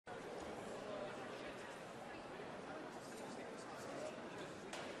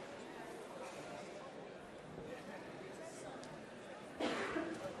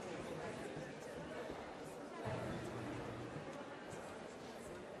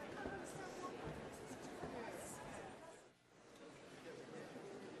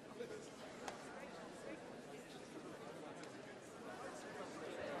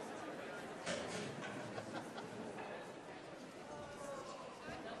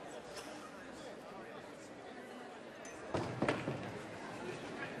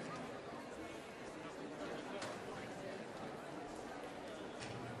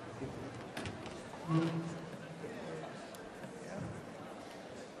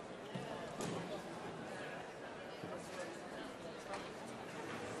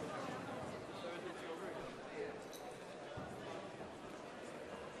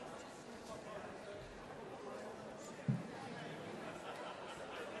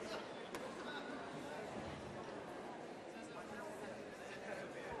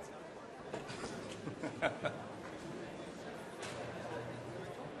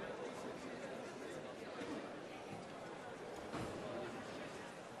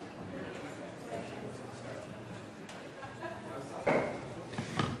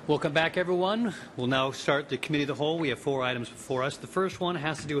Welcome back, everyone. We'll now start the committee of the whole. We have 4 items before us. The first one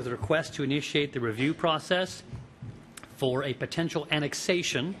has to do with a request to initiate the review process for a potential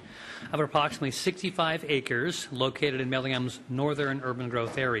annexation of approximately 65 acres located in Mellingham's northern urban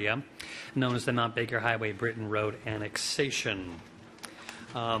growth area, known as the Mount Baker Highway Britton Road annexation.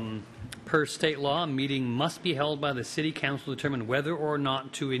 Per state law, a meeting must be held by the City Council to determine whether or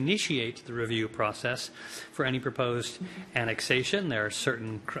not to initiate the review process for any proposed annexation. There are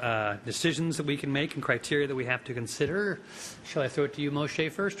certain decisions that we can make and criteria that we have to consider. Shall I throw it to you,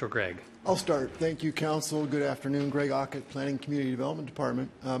 Moshe, first, or Greg? I'll start. Thank you, Council. Good afternoon. Greg Ockett, Planning Community Development Department.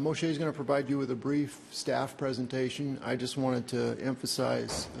 Moshe is going to provide you with a brief staff presentation. I just wanted to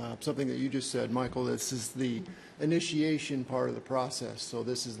emphasize something that you just said, Michael. This is the initiation part of the process, so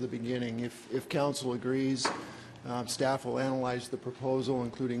this is the beginning. If Council agrees, staff will analyze the proposal,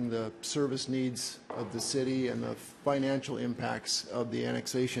 including the service needs of the city and the financial impacts of the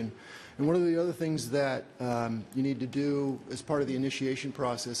annexation. And one of the other things that you need to do as part of the initiation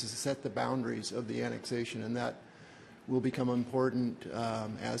process is to set the boundaries of the annexation, and that will become important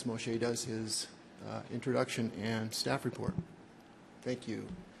as Moshe does his introduction and staff report. Thank you.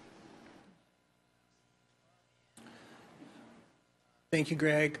 Thank you,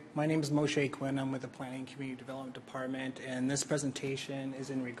 Greg. My name is Moshe Quinn. I'm with the Planning Community Development Department, and this presentation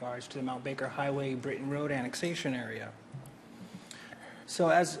is in regards to the Mount Baker Highway Britton Road annexation area. So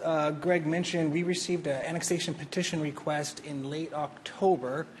as Greg mentioned, we received an annexation petition request in late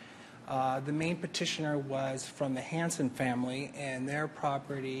October. The main petitioner was from the Hanson family, and their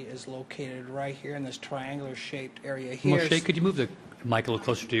property is located right here in this triangular shaped area here. Moshe, could you move the mic a little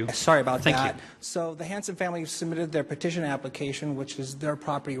closer to you? Sorry about that. Thank you. So the Hanson family submitted their petition application, which is their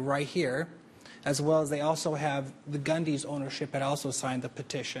property right here, as well as they also have the Gundy's ownership had also signed the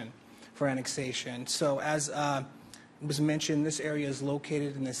petition for annexation. So as was mentioned, this area is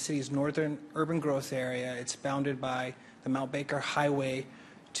located in the city's northern urban growth area. It's bounded by the Mount Baker Highway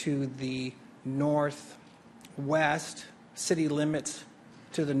to the northwest, city limits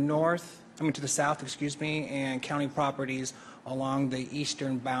to the north, to the south, excuse me, and county properties along the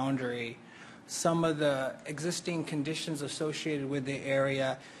eastern boundary. Some of the existing conditions associated with the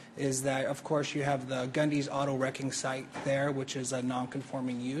area is that, of course, you have the Gundy's auto wrecking site there, which is a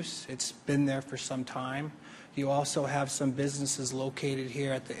non-conforming use. It's been there for some time. You also have some businesses located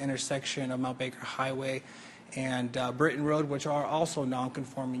here at the intersection of Mount Baker Highway and Britton Road, which are also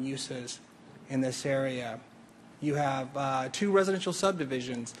non-conforming uses in this area. You have 2 residential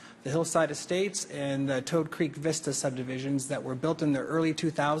subdivisions, the Hillside Estates and the Toad Creek Vista subdivisions that were built in the early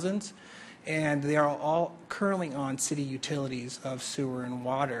 2000s, and they are all currently on city utilities of sewer and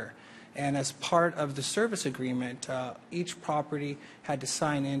water. And as part of the service agreement, each property had to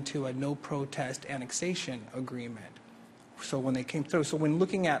sign into a no-protest annexation agreement. So when they came through, so when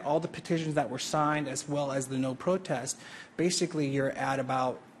looking at all the petitions that were signed as well as the no protest, basically you're at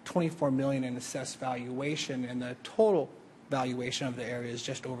about $24 million in assessed valuation, and the total valuation of the area is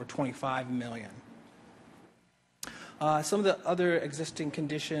just over $25 million. Some of the other existing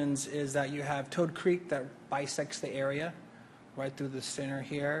conditions is that you have Toad Creek that bisects the area right through the center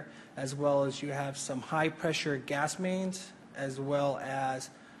here, as well as you have some high pressure gas mains, as well as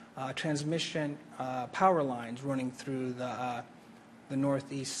transmission power lines running through the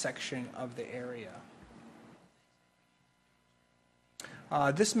northeast section of the area.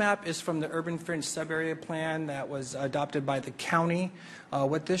 This map is from the Urban Fringe Subarea Plan that was adopted by the county.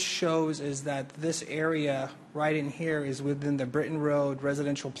 What this shows is that this area right in here is within the Britton Road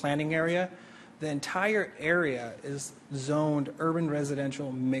residential planning area. The entire area is zoned urban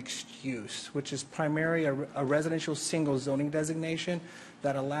residential mixed use, which is primarily a residential single zoning designation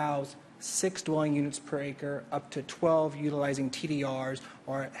that allows 6 dwelling units per acre, up to 12 utilizing TDRs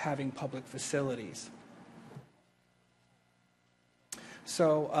or having public facilities.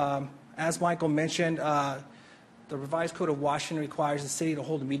 So as Michael mentioned, the revised Code of Washington requires the city to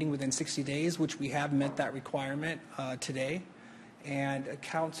hold a meeting within 60 days, which we have met that requirement today. And a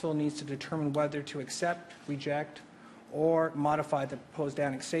council needs to determine whether to accept, reject, or modify the proposed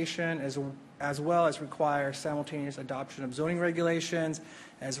annexation, as well as require simultaneous adoption of zoning regulations,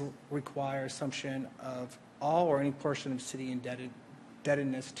 as require assumption of all or any portion of city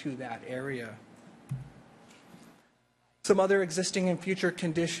indebtedness to that area. Some other existing and future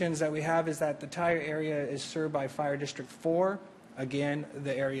conditions that we have is that the entire area is served by Fire District 4. Again,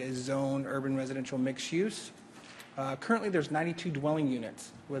 the area is zoned urban residential mixed use. Currently, there's 92 dwelling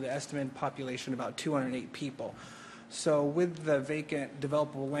units with an estimated population of about 208 people. So with the vacant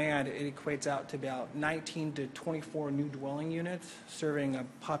developable land, it equates out to about 19 to 24 new dwelling units, serving a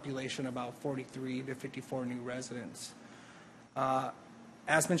population of about 43 to 54 new residents.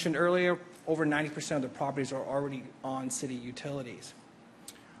 As mentioned earlier, over 90% of the properties are already on city utilities.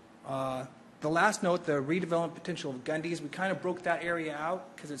 The last note, the redevelopment potential of Gundy's, we kind of broke that area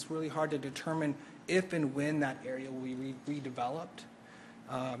out because it's really hard to determine if and when that area will be redeveloped.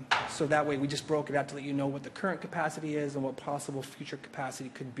 So that way we just broke it out to let you know what the current capacity is and what possible future capacity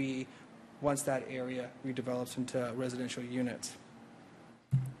could be once that area redevelops into residential units.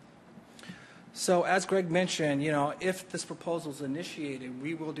 So as Greg mentioned, if this proposal is initiated,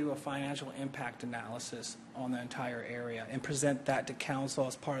 we will do a financial impact analysis on the entire area and present that to council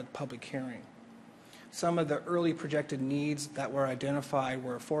as part of the public hearing. Some of the early projected needs that were identified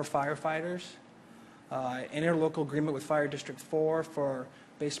were 4 firefighters, interlocal agreement with Fire District 4 for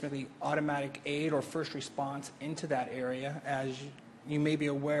basically automatic aid or first response into that area. As you may be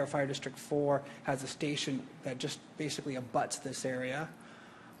aware, Fire District 4 has a station that just basically abuts this area.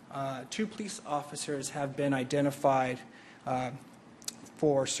 2 police officers have been identified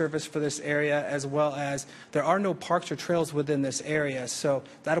for service for this area, as well as there are no parks or trails within this area, so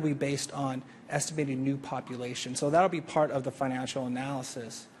that'll be based on estimated new population. So that'll be part of the financial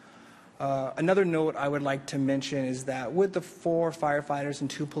analysis. Another note I would like to mention is that with the 4 firefighters and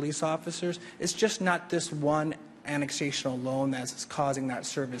 2 police officers, it's just not this one annexation alone that's causing that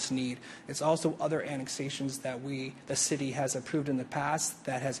service need. It's also other annexations that the city has approved in the past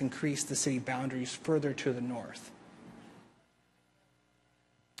that has increased the city boundaries further to the north.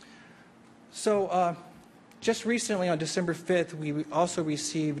 So just recently on December 5th, we also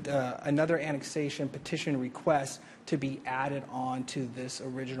received another annexation petition request to be added on to this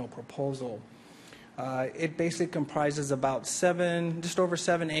original proposal. It basically comprises about just over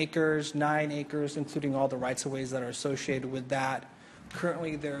 7 acres, 9 acres, including all the rights-of-ways that are associated with that.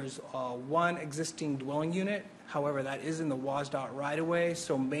 Currently, there's 1 existing dwelling unit. However, that is in the WSDOT right-of-way,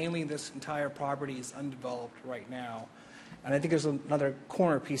 so mainly this entire property is undeveloped right now. And I think there's another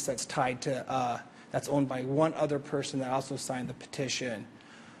corner piece that's tied to, that's owned by 1 other person that also signed the petition.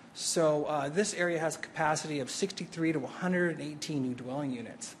 So this area has a capacity of 63 to 118 new dwelling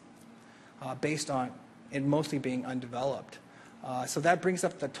units. Based on it mostly being undeveloped. So that brings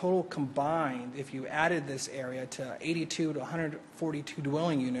up the total combined, if you added this area, to 82 to 142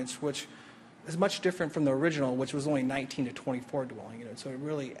 dwelling units, which is much different from the original, which was only 19 to 24 dwelling units. So it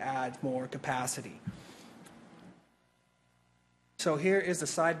really adds more capacity. So here is the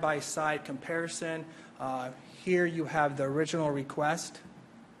side-by-side comparison. Here you have the original request,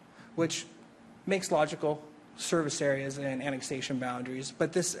 which makes logical service areas and annexation boundaries,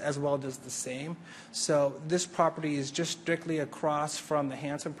 but this as well does the same. So this property is just strictly across from the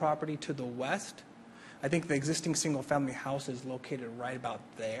Hanson property to the west. I think the existing single-family house is located right about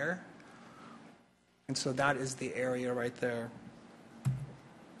there. And so that is the area right there.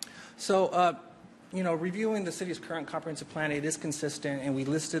 So, reviewing the city's current comprehensive plan, it is consistent, and we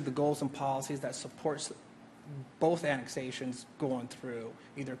listed the goals and policies that supports both annexations going through,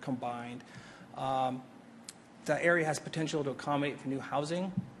 either combined. The area has potential to accommodate for new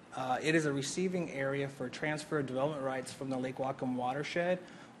housing. It is a receiving area for transfer of development rights from the Lake Whatcom watershed,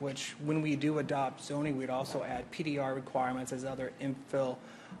 which when we do adopt zoning, we'd also add PDR requirements as other infill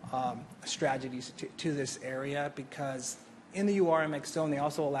strategies to this area, because in the URMX zone, they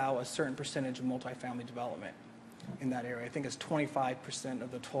also allow a certain percentage of multifamily development in that area. I think it's 25%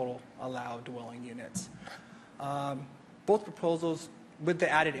 of the total allowed dwelling units. Both proposals with the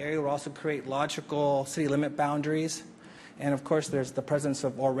added area will also create logical city limit boundaries. And of course, there's the presence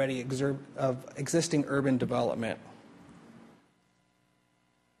of already existing urban development.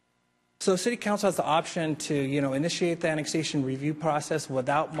 So City Council has the option to, initiate the annexation review process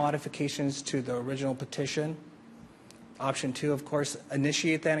without modifications to the original petition. Option 2, of course,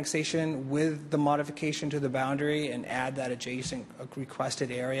 initiate the annexation with the modification to the boundary and add that adjacent requested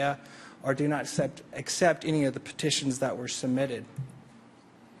area, or do not accept any of the petitions that were submitted.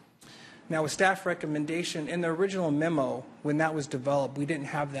 Now, with staff recommendation, in the original memo, when that was developed, we didn't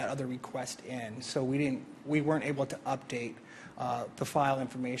have that other request in, so we weren't able to update the file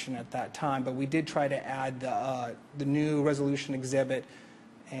information at that time, but we did try to add the new resolution exhibit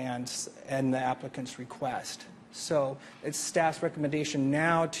and the applicant's request. So it's staff's recommendation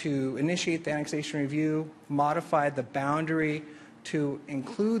now to initiate the annexation review, modify the boundary to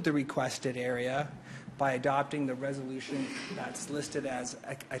include the requested area by adopting the resolution that's listed as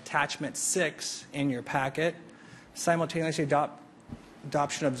attachment 6 in your packet, simultaneously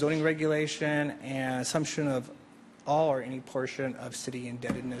adoption of zoning regulation and assumption of all or any portion of city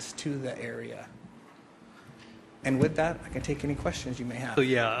indebtedness to the area. And with that, I can take any questions you may have. So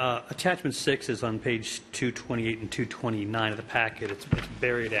yeah, attachment 6 is on page 228 and 229 of the packet. It's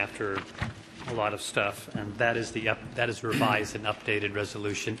buried after a lot of stuff, and that is that is revised and updated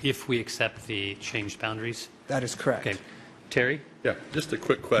resolution if we accept the changed boundaries. That is correct. Okay, Terry. Yeah, just a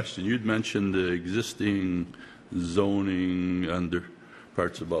quick question. You'd mentioned the existing zoning under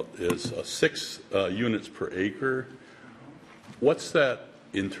parts about is 6 units per acre. What's that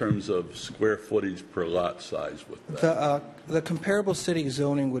in terms of square footage per lot size with that? The comparable city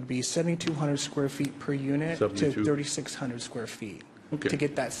zoning would be 7,200 square feet per unit to 72? 3,600 square feet Okay. to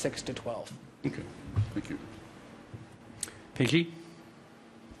get that 6 to 12. Okay, thank you. Pinky.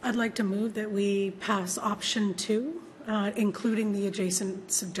 I'd like to move that we pass option 2, including the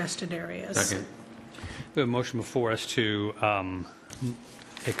adjacent suggested areas. Second. We have a motion before us to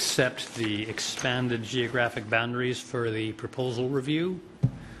accept the expanded geographic boundaries for the proposal review.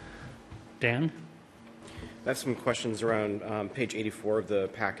 Dan? I have some questions around page 84 of the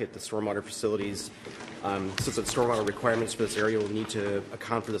packet, the stormwater facilities. Says that stormwater requirements for this area will need to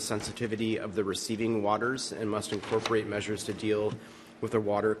account for the sensitivity of the receiving waters and must incorporate measures to deal with the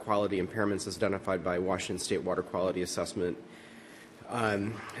water quality impairments as identified by Washington State Water Quality Assessment.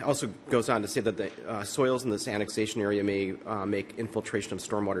 It also goes on to say that the soils in this annexation area may make infiltration of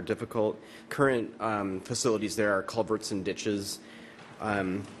stormwater difficult. Current facilities there are culverts and ditches.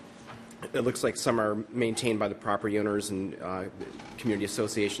 It looks like some are maintained by the property owners and community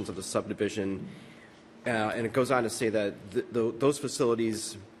associations of the subdivision. And it goes on to say that those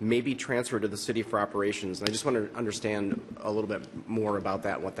facilities may be transferred to the city for operations. And I just want to understand a little bit more about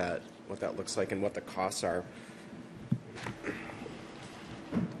that, what that looks like and what the costs are.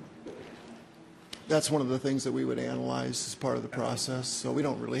 That's one of the things that we would analyze as part of the process. So we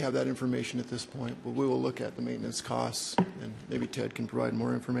don't really have that information at this point, but we will look at the maintenance costs, and maybe Ted can provide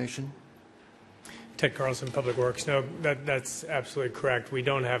more information. Ted Carlson, Public Works. No, that's absolutely correct. We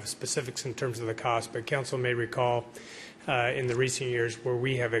don't have specifics in terms of the cost, but council may recall in the recent years where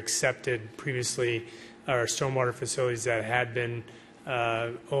we have accepted previously our stormwater facilities that had been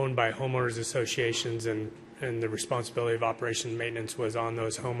owned by homeowners associations, and the responsibility of operation and maintenance was on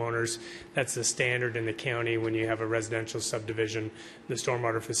those homeowners. That's the standard in the county. When you have a residential subdivision, the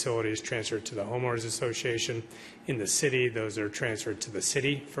stormwater facility is transferred to the homeowners association. In the city, those are transferred to the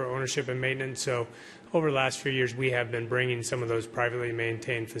city for ownership and maintenance. So over the last few years, we have been bringing some of those privately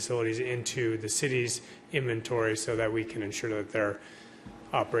maintained facilities into the city's inventory so that we can ensure that they're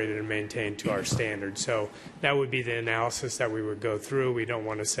operated and maintained to our standards. So that would be the analysis that we would go through. We don't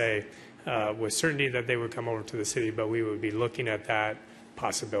want to say with certainty that they would come over to the city, but we would be looking at that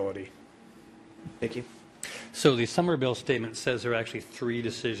possibility. Thank you. So the Somerville statement says there are actually 3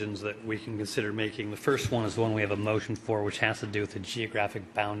 decisions that we can consider making. The first one is the one we have a motion for, which has to do with the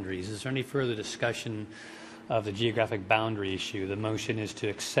geographic boundaries. Is there any further discussion of the geographic boundary issue? The motion is to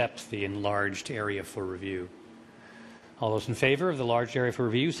accept the enlarged area for review. All those in favor of the large area for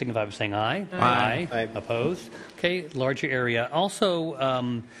review signify by saying aye. Aye. Aye. Opposed? Okay, larger area.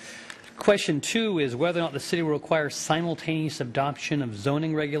 Also, question 2 is whether or not the city will require simultaneous adoption of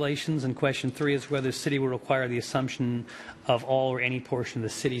zoning regulations, and question 3 is whether the city will require the assumption of all or any portion of the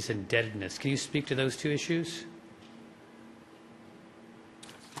city's indebtedness. Can you speak to those 2 issues?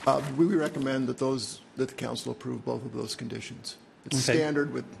 We recommend that the council approve both of those conditions. It's Okay.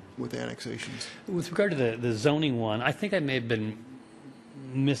 standard with annexations. With regard to the zoning one, I think I may have been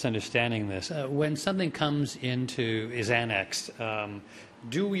misunderstanding this. When something comes is annexed,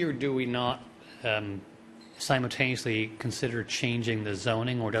 do we or do we not simultaneously consider changing the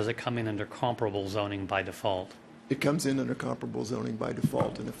zoning, or does it come in under comparable zoning by default? It comes in under comparable zoning by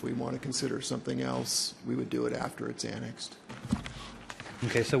default, and if we want to consider something else, we would do it after it's annexed.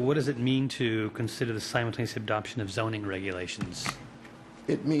 Okay, so what does it mean to consider the simultaneous adoption of zoning regulations?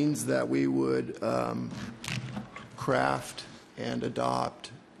 It means that we would craft and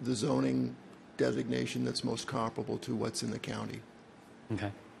adopt the zoning designation that's most comparable to what's in the county.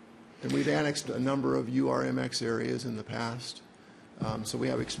 Okay. And we've annexed a number of URMX areas in the past, so we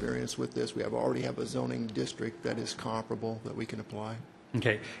have experience with this. We already have a zoning district that is comparable that we can apply.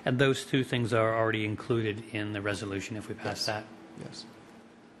 Okay, and those 2 things are already included in the resolution if we pass Yes. that? Yes.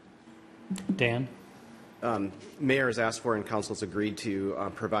 Dan? Mayor has asked for and council has agreed to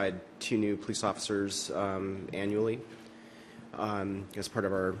provide 2 new police officers annually as part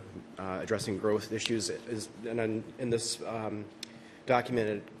of our addressing growth issues. And then in this document,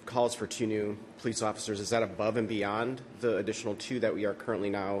 it calls for 2 new police officers. Is that above and beyond the additional 2 that we are currently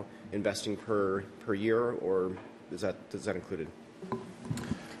now investing per year, or is that included?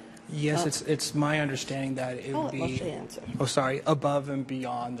 Yes, it's my understanding that it I'll would let be, Moshe answer. above and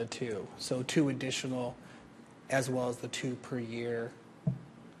beyond the 2. So 2 additional, as well as the 2 per year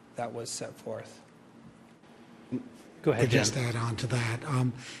that was set forth. Go ahead, To Jen. just add on to that,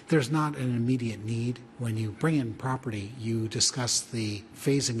 there's not an immediate need. When you bring in property, you discuss the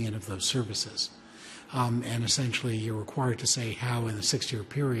phasing in of those services. And essentially, you're required to say how in a 6-year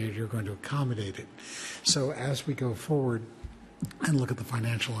period you're going to accommodate it. So as we go forward and look at the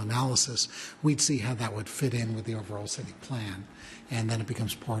financial analysis, we'd see how that would fit in with the overall city plan. And then it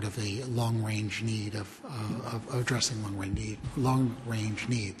becomes part of a long-range need of addressing long-range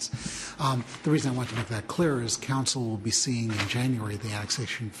needs. The reason I want to make that clear is council will be seeing in January the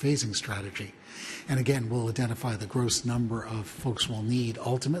annexation phasing strategy. And again, we'll identify the gross number of folks we'll need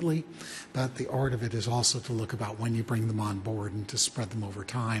ultimately, but the art of it is also to look about when you bring them on board and to spread them over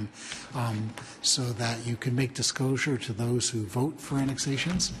time so that you can make disclosure to those who vote for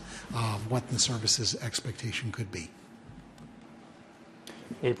annexations what the services expectation could be.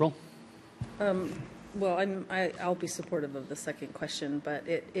 April? Well, I'll be supportive of the second question, but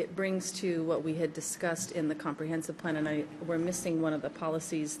it brings to what we had discussed in the comprehensive plan, and we're missing one of the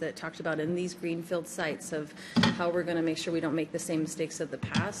policies that talked about in these greenfield sites of how we're going to make sure we don't make the same mistakes of the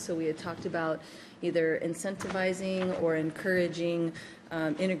past. So we had talked about either incentivizing or encouraging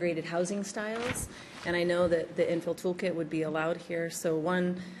integrated housing styles, and I know that the infill toolkit would be allowed here. So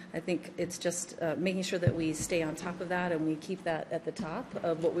one, I think it's just making sure that we stay on top of that and we keep that at the top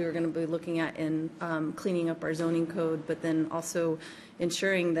of what we were going to be looking at in cleaning up our zoning code, but then also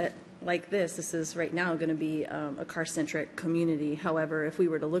ensuring that like this is right now going to be a car-centric community. However, if we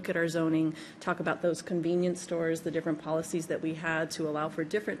were to look at our zoning, talk about those convenience stores, the different policies that we had to allow for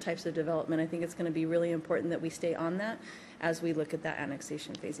different types of development, I think it's going to be really important that we stay on that as we look at that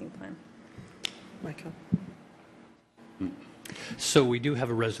annexation phasing plan. Michael. So we do have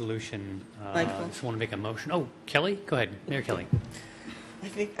a resolution. Michael. Just want to make a motion. Oh, Kelly? Go ahead. Mayor Kelly. I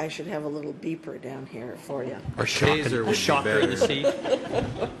think I should have a little beeper down here for you. Or shocker, a shocker in the seat.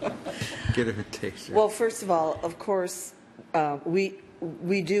 Get her a taser. Well, first of all, of course,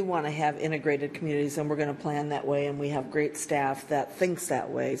 we do want to have integrated communities, and we're going to plan that way, and we have great staff that thinks that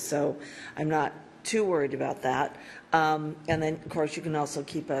way. So I'm not too worried about that. And then, of course, you can also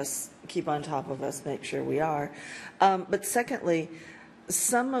keep on top of us, make sure we are. But secondly,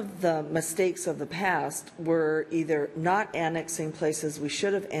 some of the mistakes of the past were either not annexing places we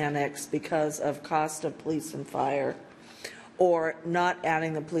should have annexed because of cost of police and fire, or not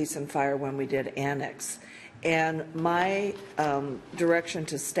adding the police and fire when we did annex. And my direction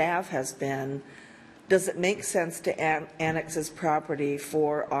to staff has been, does it make sense to annex this property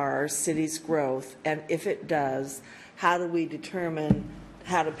for our city's growth? And if it does, how do we determine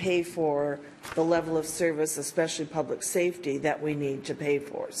how to pay for the level of service, especially public safety, that we need to pay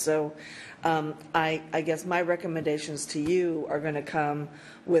for? So I guess my recommendations to you are going to come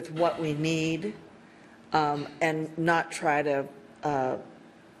with what we need and not try to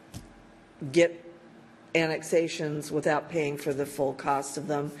get annexations without paying for the full cost of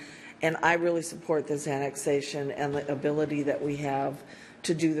them. And I really support this annexation and the ability that we have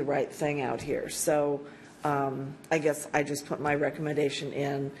to do the right thing out here. So I guess I just put my recommendation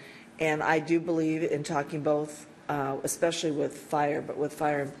in. And I do believe in talking both, especially with fire, but with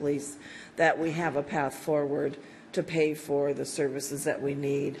fire and police, that we have a path forward to pay for the services that we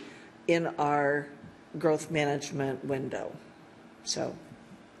need in our growth management window. So,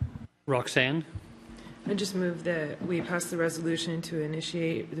 Roxanne? I just move that we pass the resolution to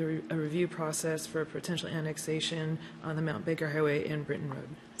initiate a review process for potential annexation on the Mount Baker Highway and Britton Road.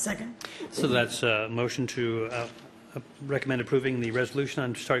 Second. So that's a motion to recommend approving the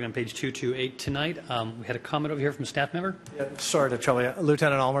resolution starting on page 228 tonight. We had a comment over here from a staff member. Yeah, sorry to trouble you.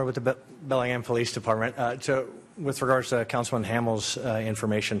 Lieutenant Almer with the Bellingham Police Department. With regards to Councilman Hamill's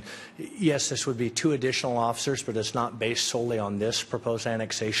information, yes, this would be 2 additional officers, but it's not based solely on this proposed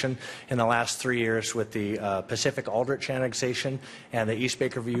annexation. In the last 3 years with the Pacific Aldrich annexation and the East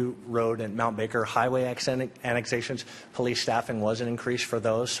Bakerview Road and Mount Baker Highway annexations, police staffing was an increase for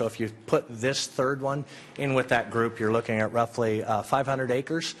those. So if you put this third one in with that group, you're looking at roughly 500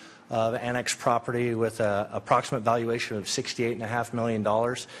 acres of annexed property with an approximate valuation of $68.5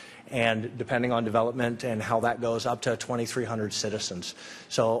 million. And depending on development and how that goes, up to 2,300 citizens.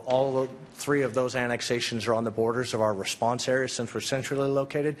 So all three of those annexations are on the borders of our response area since we're centrally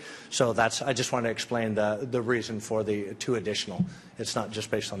located. So that's, I just wanted to explain the reason for the two additional. It's not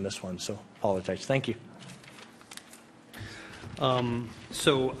just based on this one, so apologize. Thank you.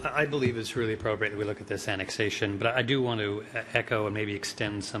 So I believe it's really appropriate that we look at this annexation, but I do want to echo and maybe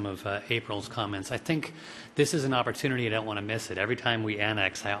extend some of April's comments. I think this is an opportunity. I don't want to miss it. Every time we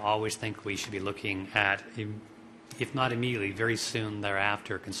annex, I always think we should be looking at, if not immediately, very soon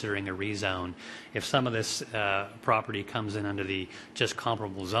thereafter, considering a rezone. If some of this property comes in under the just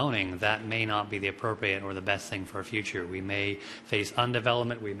comparable zoning, that may not be the appropriate or the best thing for our future. We may face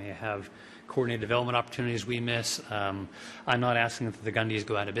undevelopment. We may have coordinated development opportunities we miss. I'm not asking that the Gundys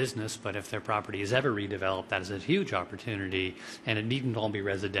go out of business, but if their property is ever redeveloped, that is a huge opportunity, and it needn't all be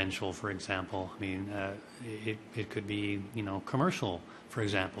residential, for example. I mean, it could be, you know, commercial, for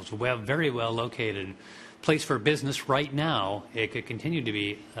example. It's a very well located place for business right now. It could continue to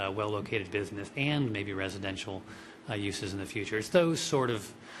be a well located business and maybe residential uses in the future. It's those sort of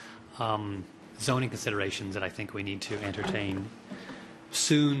zoning considerations that I think we need to entertain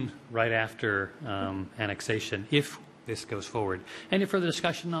soon, right after annexation, if this goes forward. Any further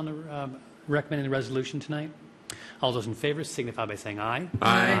discussion on the recommended resolution tonight? All those in favor signify by saying aye.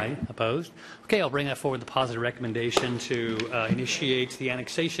 Aye. Opposed? Okay, I'll bring that forward, the positive recommendation to initiate the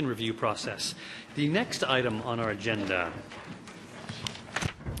annexation review process. The next item on our agenda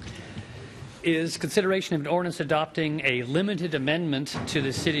is consideration of an ordinance adopting a limited amendment to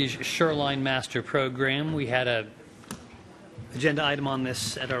the city's Shoreline Master Program. We had a agenda item on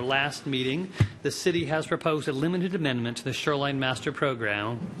this at our last meeting. The city has proposed a limited amendment to the Shoreline Master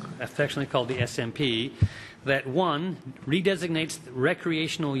Program, affectionately called the SMP, that one, redesignates the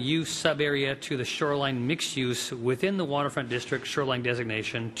recreational use sub-area to the shoreline mixed use within the waterfront district shoreline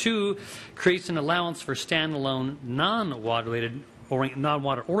designation. Two, creates an allowance for standalone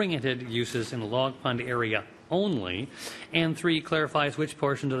non-water-oriented uses in the log pond area only, and three, clarifies which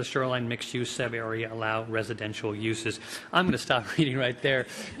portions of the shoreline mixed-use sub-area allow residential uses. I'm going to stop reading right there.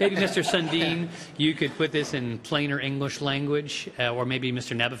 Maybe Mr. Sundin, you could put this in plainer English language, or maybe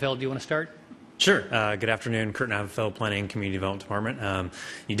Mr. Nabafeld, do you want to start? Sure. Good afternoon, Kurt Navafeld, Planning Community Development Department.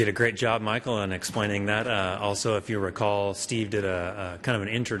 You did a great job, Michael, in explaining that. Also, if you recall, Steve did a kind of an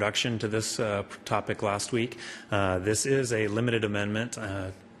introduction to this topic last week. This is a limited amendment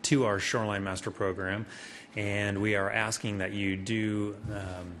to our Shoreline Master Program, and we are asking that you do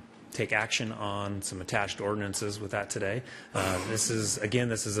take action on some attached ordinances with that today. This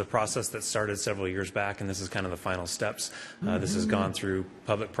is a process that started several years back, and this is kind of the final steps. This has gone through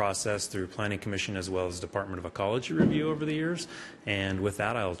public process, through Planning Commission, as well as Department of Ecology review over the years. And with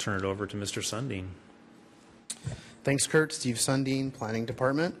that, I'll turn it over to Mr. Sundin. Thanks, Kurt. Steve Sundin, Planning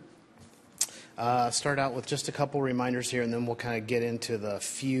Department. Start out with just a couple reminders here, and then we'll kind of get into the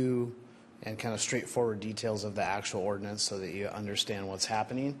few and kind of straightforward details of the actual ordinance so that you understand what's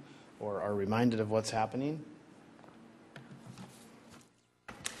happening or are reminded of what's happening.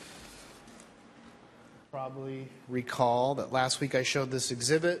 Probably recall that last week I showed this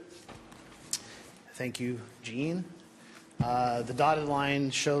exhibit. Thank you, Gene. The dotted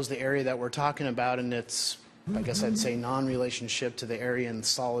line shows the area that we're talking about, and it's, I guess I'd say, non-relationship to the area in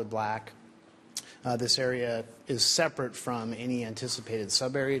solid black. This area is separate from any anticipated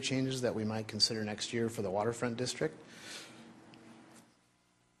sub-area changes that we might consider next year for the waterfront district.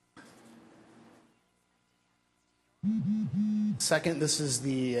 Second, this is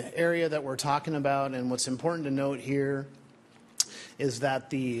the area that we're talking about, and what's important to note here is that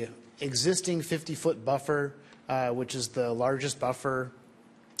the existing 50-foot buffer, which is the largest buffer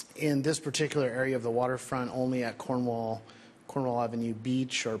in this particular area of the waterfront, only at Cornwall Avenue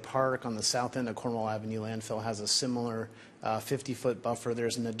Beach or Park on the south end of Cornwall Avenue landfill, has a similar 50-foot buffer.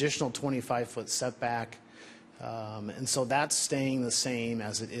 There's an additional 25-foot setback, and so that's staying the same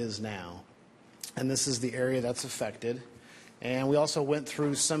as it is now. And this is the area that's affected. And we also went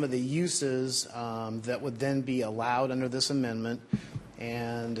through some of the uses that would then be allowed under this amendment,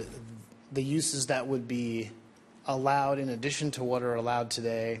 and the uses that would be allowed in addition to what are allowed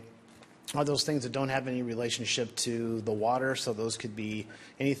today are those things that don't have any relationship to the water. So those could be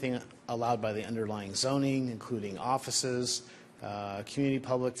anything allowed by the underlying zoning, including offices, community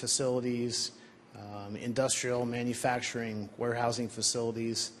public facilities, industrial, manufacturing, warehousing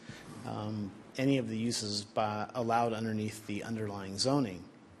facilities, any of the uses allowed underneath the underlying zoning.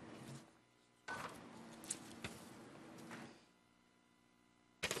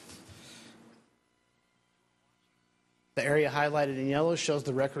 The area highlighted in yellow shows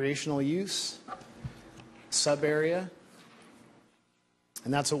the recreational use sub-area.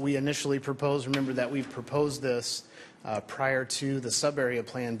 And that's what we initially proposed. Remember that we've proposed this prior to the sub-area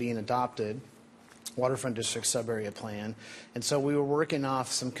plan being adopted, Waterfront District sub-area plan. And so we were working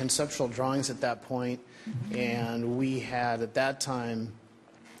off some conceptual drawings at that point, and we had at that time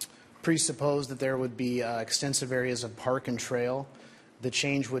presupposed that there would be extensive areas of park and trail. The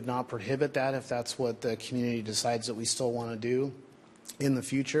change would not prohibit that if that's what the community decides that we still want to do in the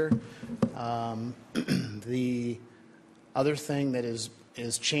future. The other thing that is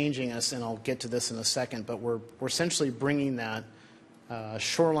changing us, and I'll get to this in a second, but we're essentially bringing that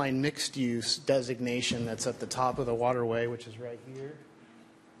shoreline mixed use designation that's at the top of the waterway, which is right here,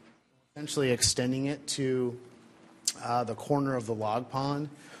 essentially extending it to the corner of the log pond.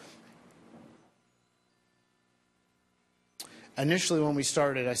 Initially, when we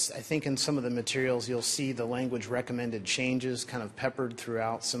started, I think in some of the materials you'll see the language recommended changes kind of peppered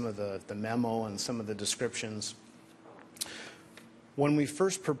throughout some of the memo and some of the descriptions. When we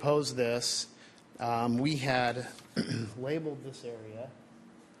first proposed this, we had labeled this area.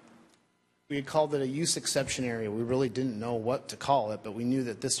 We had called it a use exception area. We really didn't know what to call it, but we knew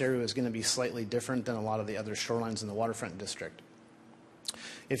that this area was going to be slightly different than a lot of the other shorelines in the waterfront district.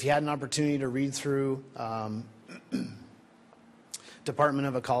 If you had an opportunity to read through Department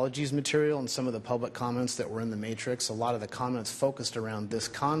of Ecology's material and some of the public comments that were in the matrix, a lot of the comments focused around this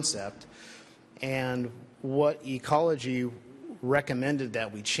concept. And what Ecology recommended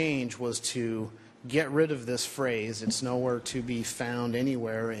that we change was to get rid of this phrase. It's nowhere to be found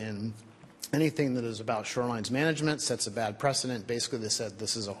anywhere in anything that is about shorelines management, sets a bad precedent. Basically, they said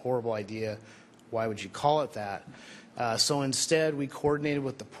this is a horrible idea. Why would you call it that? So instead, we coordinated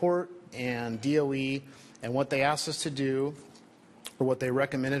with the port and DOE, and what they asked us to do, or what they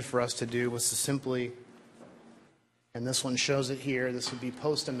recommended for us to do, was to simply, and this one shows it here, this would be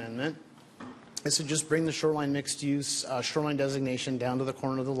post-amendment, is to just bring the shoreline mixed use shoreline designation down to the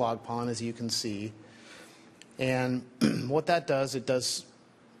corner of the log pond, as you can see. And what that does, it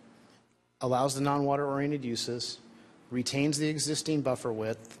allows the non-water oriented uses, retains the existing buffer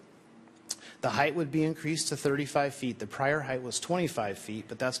width. The height would be increased to 35 feet. The prior height was 25 feet,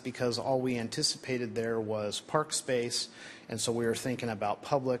 but that's because all we anticipated there was park space, and so we were thinking about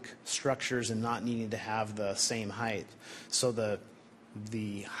public structures and not needing to have the same height. So the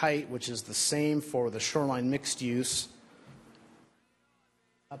height, which is the same for the shoreline mixed use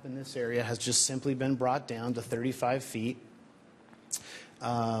up in this area, has just simply been brought down to 35 feet.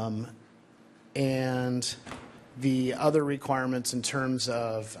 And the other requirements in terms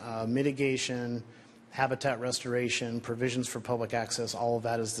of mitigation, habitat restoration, provisions for public access, all of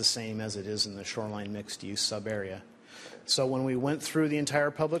that is the same as it is in the shoreline mixed use sub-area. So when we went through the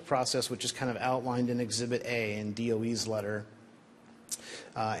entire public process, which is kind of outlined in Exhibit A in DOE's letter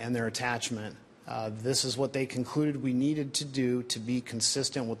and their attachment, this is what they concluded we needed to do to be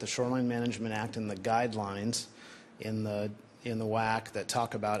consistent with the Shoreline Management Act and the guidelines in the WAC that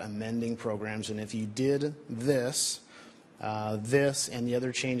talk about amending programs. And if you did this, this and the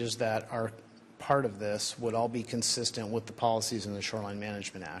other changes that are part of this would all be consistent with the policies in the Shoreline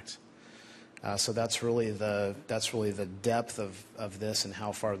Management Act. So that's really the depth of this and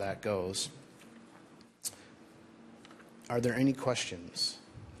how far that goes. Are there any questions?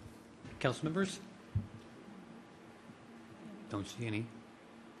 Council members? Don't see any.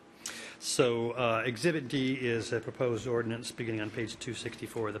 So Exhibit D is a proposed ordinance beginning on page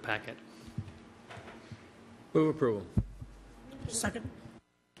 264 of the packet. Move approval. Second.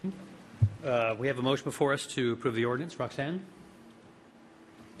 We have a motion before us to approve the ordinance. Roxanne?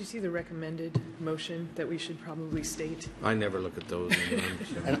 Do you see the recommended motion that we should probably state? I never look at those.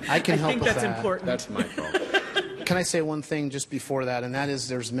 And I can help with that. I think that's important. That's my fault. Can I say one thing just before that, and that is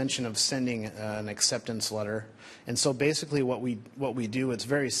there's mention of sending an acceptance letter. And so basically what we do, it's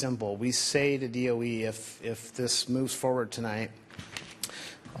very simple. We say to DOE, if this moves forward tonight,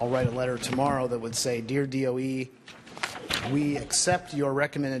 I'll write a letter tomorrow that would say, Dear DOE, we accept your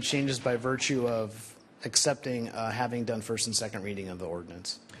recommended changes by virtue of accepting having done first and second reading of the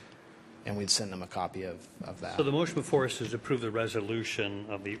ordinance. And we'd send them a copy of that. So the motion before us is to approve the resolution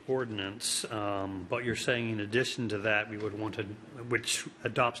of the ordinance, but you're saying in addition to that, we would want to, which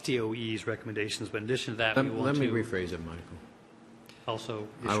adopts DOE's recommendations, but in addition to that, we want to... Let me rephrase it, Michael. Also,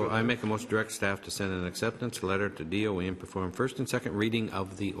 I make a motion to direct staff to send an acceptance letter to DOE and perform first and second reading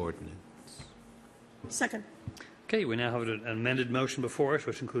of the ordinance. Second. Okay, we now have an amended motion before us,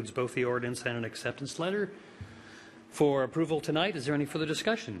 which includes both the ordinance and an acceptance letter for approval tonight. Is there any further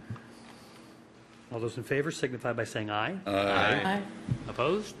discussion? All those in favor signify by saying aye. Aye.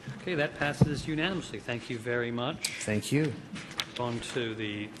 Opposed? Okay, that passes unanimously. Thank you very much. Thank you. On to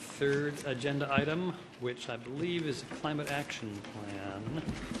the third agenda item, which I believe is a climate action plan.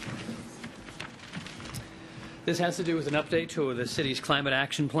 This has to do with an update to the city's climate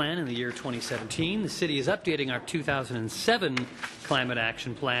action plan in the year 2017. The city is updating our 2007 climate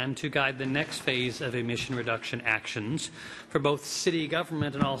action plan to guide the next phase of emission reduction actions for both city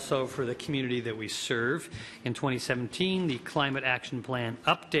government and also for the community that we serve. In 2017, the climate action plan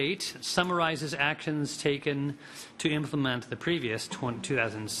update summarizes actions taken to implement the previous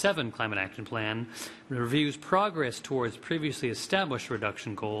 2007 climate action plan, reviews progress towards previously established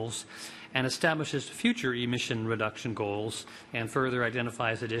reduction goals, and establishes future emission reduction goals, and further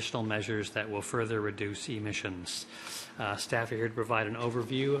identifies additional measures that will further reduce emissions. Staff are here to provide an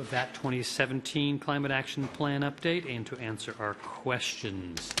overview of that 2017 Climate Action Plan update and to answer our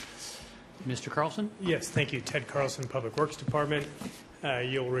questions. Mr. Carlson? Yes, thank you. Ted Carlson, Public Works Department.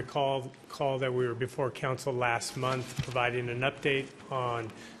 You'll recall that we were before Council last month providing an update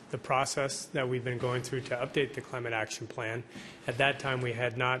on the process that we've been going through to update the Climate Action Plan. At that time, we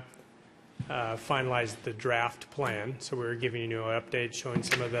had not finalized the draft plan, so we were giving you an update showing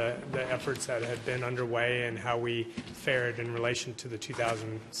some of the efforts that had been underway and how we fared in relation to the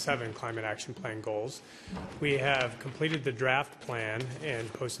 2007 Climate Action Plan goals. We have completed the draft plan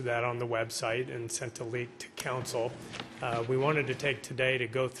and posted that on the website and sent a link to Council. We wanted to take today to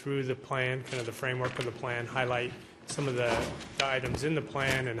go through the plan, kind of the framework of the plan, highlight some of the items in the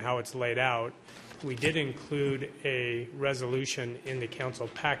plan and how it's laid out. We did include a resolution in the council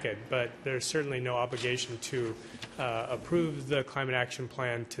packet, but there's certainly no obligation to approve the climate action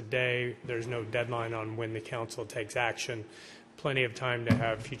plan today. There's no deadline on when the council takes action. Plenty of time to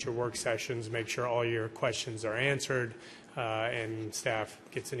have future work sessions, make sure all your questions are answered, and staff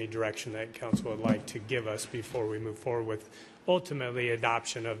gets any direction that council would like to give us before we move forward with ultimately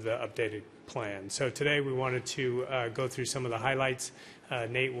adoption of the updated plan. So today we wanted to go through some of the highlights.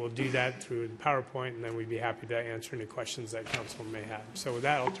 Nate will do that through the PowerPoint, and then we'd be happy to answer any questions that council may have. So with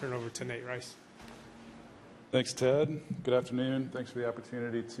that, I'll turn over to Nate Rice. Thanks, Ted. Good afternoon. Thanks for the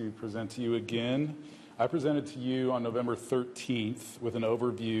opportunity to present to you again. I presented to you on November 13th with an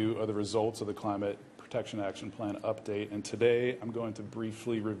overview of the results of the Climate Protection Action Plan update, and today I'm going to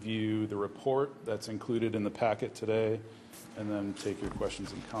briefly review the report that's included in the packet today, and then take your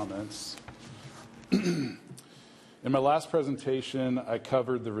questions and comments. In my last presentation, I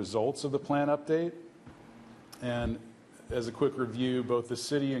covered the results of the plan update. And as a quick review, both the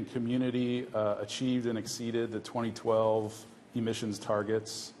city and community achieved and exceeded the 2012 emissions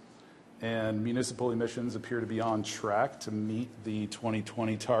targets. And municipal emissions appear to be on track to meet the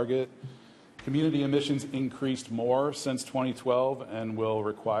 2020 target. Community emissions increased more since 2012 and will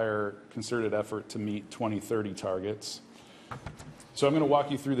require concerted effort to meet 2030 targets. So I'm going to walk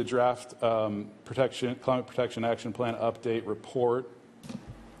you through the draft Climate Protection Action Plan update report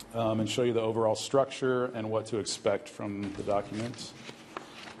and show you the overall structure and what to expect from the document.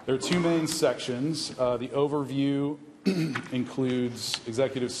 There are two main sections. The overview includes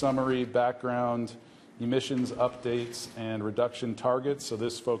executive summary, background, emissions updates, and reduction targets. So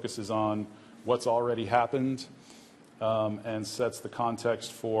this focuses on what's already happened and sets the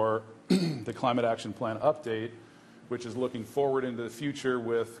context for the Climate Action Plan update, which is looking forward into the future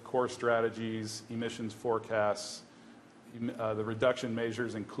with core strategies, emissions forecasts, the reduction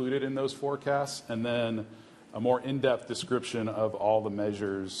measures included in those forecasts, and then a more in-depth description of all the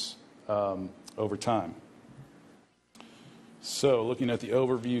measures over time. So looking at the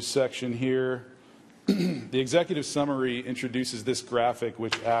overview section here, the executive summary introduces this graphic,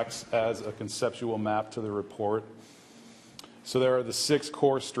 which acts as a conceptual map to the report. So there are the 6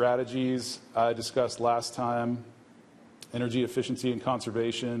 core strategies I discussed last time: energy efficiency and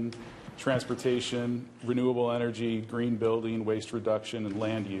conservation, transportation, renewable energy, green building, waste reduction, and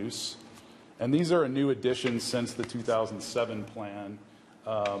land use. And these are a new addition since the 2007 plan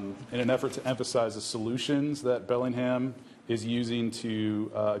in an effort to emphasize the solutions that Bellingham is using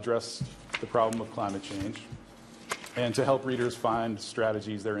to address the problem of climate change and to help readers find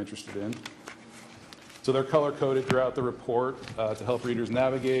strategies they're interested in. So they're color-coded throughout the report to help readers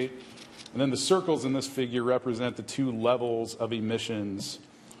navigate. And then the circles in this figure represent the 2 levels of emissions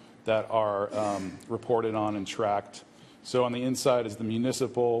that are reported on and tracked. So on the inside is the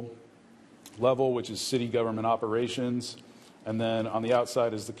municipal level, which is city government operations. And then on the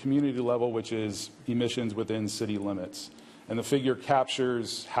outside is the community level, which is emissions within city limits. And the figure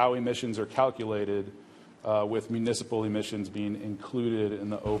captures how emissions are calculated, with municipal emissions being included in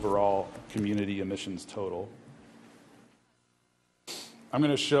the overall community emissions total. I'm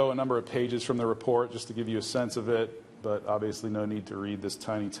going to show a number of pages from the report just to give you a sense of it, but obviously no need to read this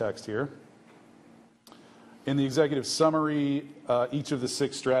tiny text here. In the executive summary, each of the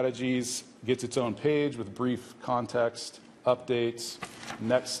 6 strategies gets its own page with brief context, updates,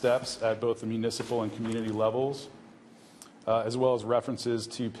 next steps at both the municipal and community levels, as well as references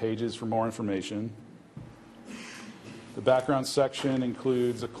to pages for more information. The background section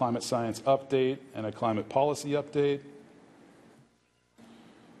includes a climate science update and a climate policy update,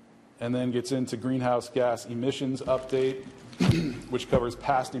 and then gets into greenhouse gas emissions update, which covers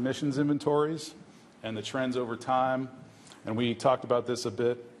past emissions inventories and the trends over time. And we talked about this a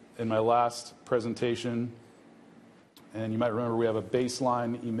bit in my last presentation. And you might remember we have a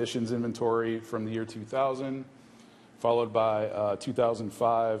baseline emissions inventory from the year 2000, followed by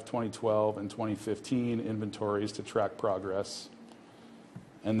 2005, 2012, and 2015 inventories to track progress.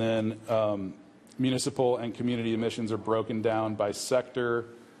 And then municipal and community emissions are broken down by sector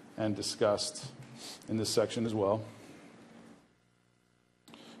and discussed in this section as well.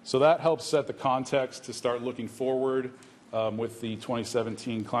 So that helps set the context to start looking forward with the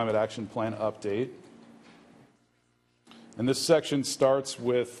 2017 Climate Action Plan update. And this section starts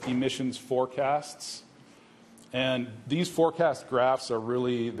with emissions forecasts. And these forecast graphs are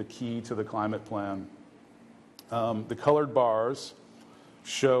really the key to the climate plan. The colored bars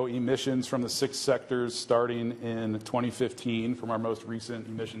show emissions from the 6 sectors starting in 2015 from our most recent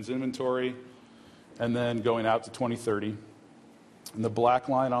emissions inventory, and then going out to 2030. And the black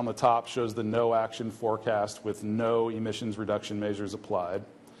line on the top shows the no action forecast with no emissions reduction measures applied.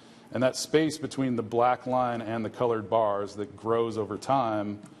 And that space between the black line and the colored bars that grows over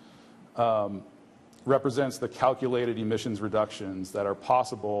time represents the calculated emissions reductions that are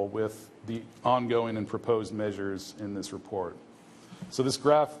possible with the ongoing and proposed measures in this report. So this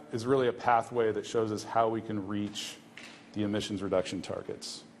graph is really a pathway that shows us how we can reach the emissions reduction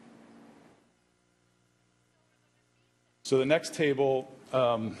targets. So the next table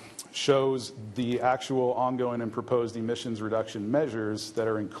shows the actual ongoing and proposed emissions reduction measures that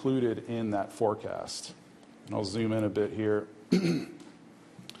are included in that forecast. And I'll zoom in a bit here.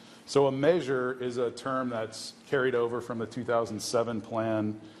 So a measure is a term that's carried over from the 2007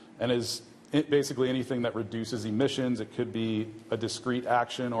 plan and is basically anything that reduces emissions. It could be a discrete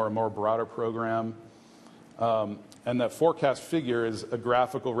action or a more broader program. And that forecast figure is a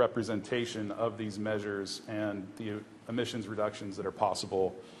graphical representation of these measures and the emissions reductions that are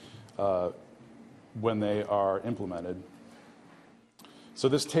possible when they are implemented. So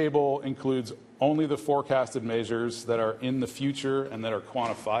this table includes only the forecasted measures that are in the future and that are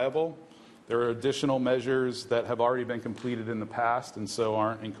quantifiable. There are additional measures that have already been completed in the past and so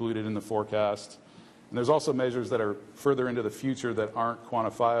aren't included in the forecast. And there's also measures that are further into the future that aren't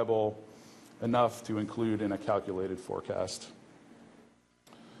quantifiable enough to include in a calculated forecast.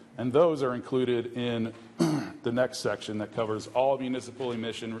 And those are included in the next section that covers all municipal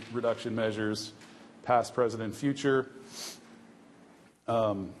emission reduction measures, past, present, and future.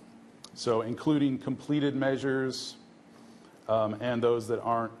 So including completed measures and those that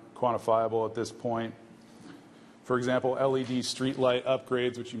aren't quantifiable at this point. For example, LED streetlight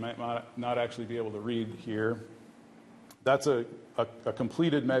upgrades, which you might not actually be able to read here. That's a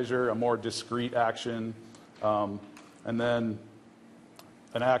completed measure, a more discrete action. And then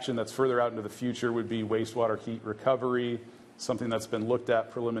an action that's further out into the future would be wastewater heat recovery, something that's been looked at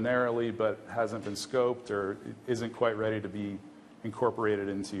preliminarily but hasn't been scoped or isn't quite ready to be incorporated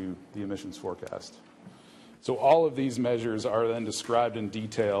into the emissions forecast. So all of these measures are then described in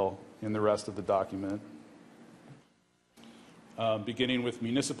detail in the rest of the document. Beginning with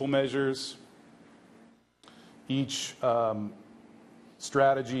municipal measures, each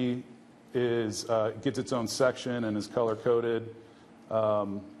strategy gets its own section and is color-coded.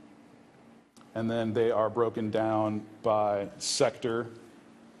 And then they are broken down by sector.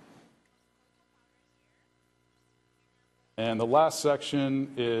 And the last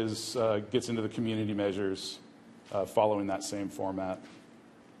section gets into the community measures following that same format.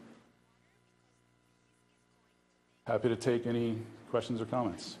 Happy to take any questions or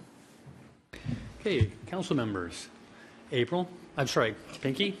comments. Okay, council members. April, I'm sorry,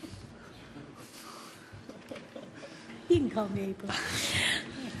 Pinky? You can call me April.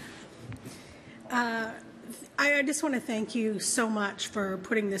 I just want to thank you so much for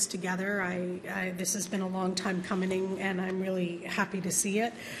putting this together. This has been a long time coming, and I'm really happy to see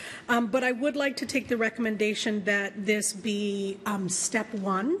it. But I would like to take the recommendation that this be step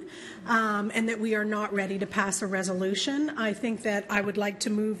one, and that we are not ready to pass a resolution. I think that I would like to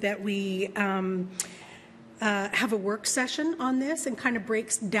move that we have a work session on this and kind of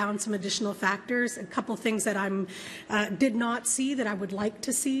breaks down some additional factors. A couple things that I'm did not see that I would like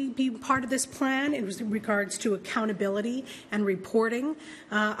to see be part of this plan in regards to accountability and reporting.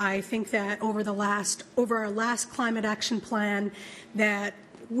 I think that over our last climate action plan, that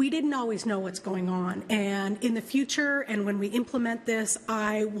we didn't always know what's going on. And in the future, and when we implement this,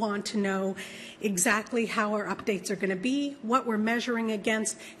 I want to know exactly how our updates are going to be, what we're measuring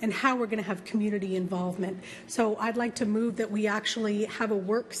against, and how we're going to have community involvement. So I'd like to move that we actually have a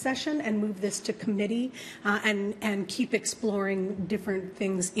work session and move this to committee and keep exploring different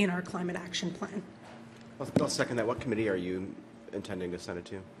things in our climate action plan. I'll second that. What committee are you intending to send it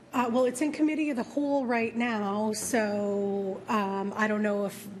to? Well, it's in committee of the whole right now, so I don't know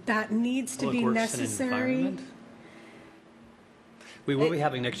if that needs to be necessary. We will be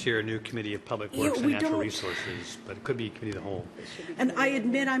having next year a new committee of Public Works and Natural Resources, but it could be committee of the whole. And I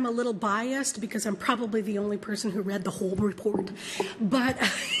admit I'm a little biased because I'm probably the only person who read the whole report, but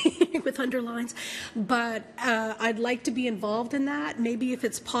with underlines. But I'd like to be involved in that. Maybe if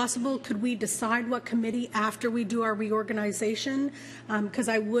it's possible, could we decide what committee after we do our reorganization? Because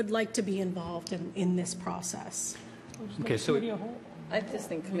I would like to be involved in this process. Okay, so I just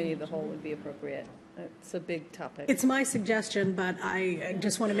think committee of the whole would be appropriate. It's a big topic. It's my suggestion, but I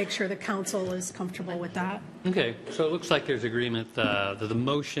just want to make sure the council is comfortable with that. Okay, so it looks like there's agreement that the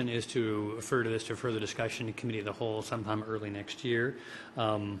motion is to refer to this to further discussion in committee of the whole sometime early next year.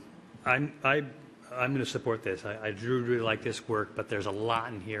 I'm going to support this. I do really like this work, but there's a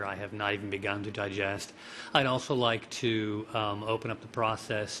lot in here I have not even begun to digest. I'd also like to open up the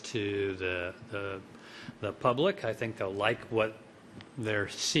process to the public. I think they'll like what they're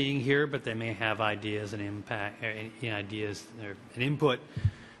seeing here, but they may have ideas and impact, ideas or an input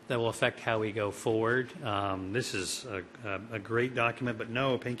that will affect how we go forward. This is a great document, but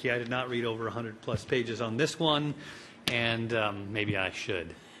no, Pinky, I did not read over 100+ pages on this one, and maybe I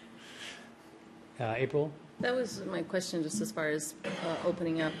should. April? That was my question, just as far as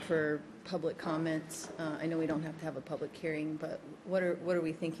opening up for public comments. I know we don't have to have a public hearing, but what are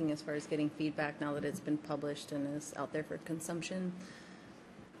we thinking as far as getting feedback now that it's been published and is out there for consumption?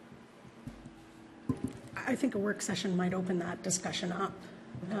 I think a work session might open that discussion up.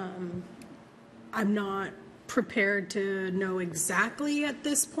 I'm not prepared to know exactly at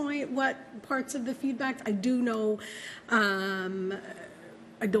this point what parts of the feedback. I do know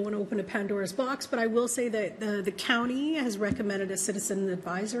I don't want to open a Pandora's box, but I will say that the county has recommended a citizen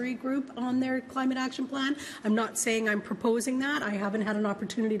advisory group on their climate action plan. I'm not saying I'm proposing that. I haven't had an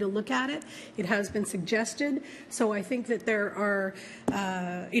opportunity to look at it. It has been suggested. So I think that there are,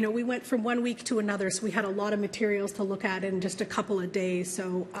 we went from 1 week to another, so we had a lot of materials to look at in just a couple of days.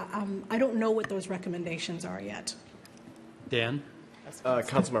 So I don't know what those recommendations are yet. Dan?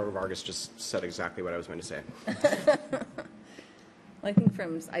 Councilmember Vargas just said exactly what I was going to say. Well, I think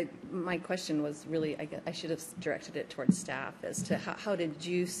my question was really, I should have directed it towards staff as to how did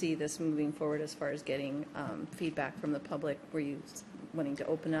you see this moving forward as far as getting feedback from the public? Were you wanting to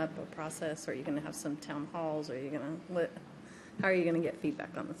open up a process, or are you going to have some town halls, or are you going to, how are you going to get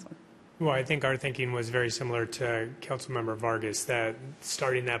feedback on this one? Well, I think our thinking was very similar to Councilmember Vargas, that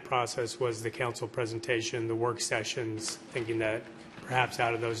starting that process was the council presentation, the work sessions, thinking that perhaps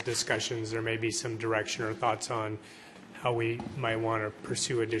out of those discussions there may be some direction or thoughts on how we might want to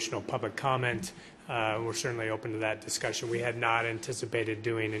pursue additional public comment. We're certainly open to that discussion. We had not anticipated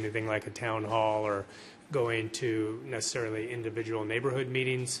doing anything like a town hall or going to necessarily individual neighborhood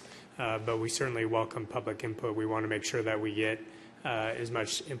meetings, but we certainly welcome public input. We want to make sure that we get as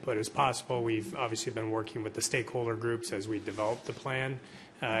much input as possible. We've obviously been working with the stakeholder groups as we develop the plan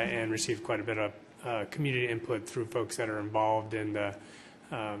and received quite a bit of community input through folks that are involved in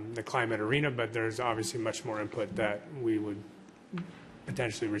the climate arena, but there's obviously much more input that we would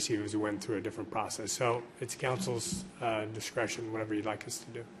potentially receive as we went through a different process. So it's council's discretion, whatever you'd like us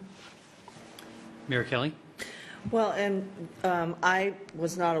to do. Mayor Kelly? Well, and I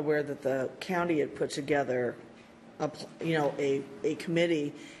was not aware that the county had put together a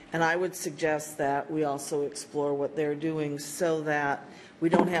committee, and I would suggest that we also explore what they're doing so that we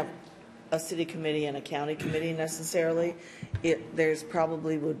don't have a city committee and a county committee necessarily. There's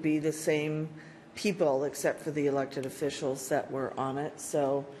probably would be the same people except for the elected officials that were on it.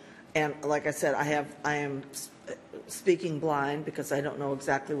 So, and like I said, I am speaking blind because I don't know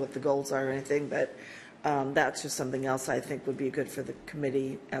exactly what the goals are or anything, but that's just something else I think would be good for the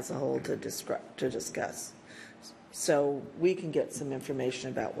committee as a whole to discuss. So we can get some information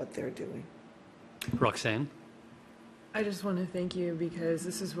about what they're doing. Roxanne? I just want to thank you because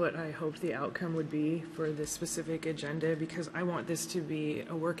this is what I hoped the outcome would be for this specific agenda, because I want this to be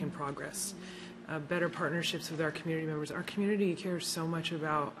a work in progress. better partnerships with our community members. Our community cares so much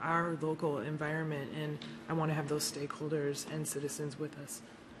about our local environment, and I want to have those stakeholders and citizens with us.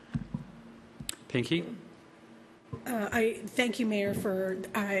 Pinky? I thank you, Mayor, for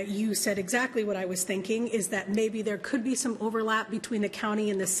you said exactly what I was thinking, is that maybe there could be some overlap between the county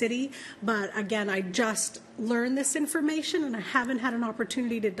and the city. But again, I just learned this information and I haven't had an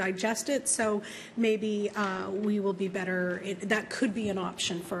opportunity to digest it. So maybe we will be better. That could be an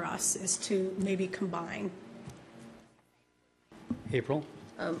option for us, is to maybe combine. April?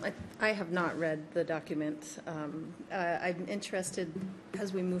 I have not read the document. I'm interested,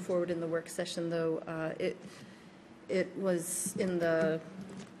 as we move forward in the work session, though, it was in the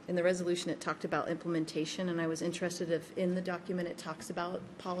resolution, it talked about implementation, and I was interested if in the document it talks about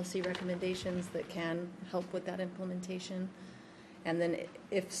policy recommendations that can help with that implementation. And then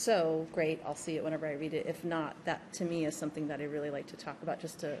if so, great, I'll see it whenever I read it. If not, that to me is something that I really like to talk about,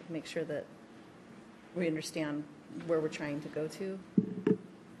 just to make sure that we understand where we're trying to go to.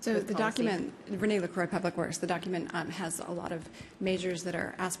 So the document, Renee LaCroix, Public Works, the document has a lot of measures that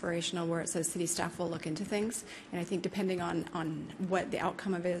are aspirational, where it says city staff will look into things. And I think depending on what the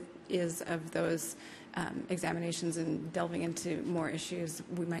outcome of it is of those examinations and delving into more issues,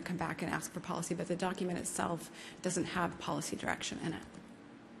 we might come back and ask for policy. But the document itself doesn't have policy direction in it.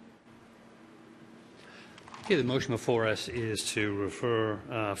 Okay, the motion before us is to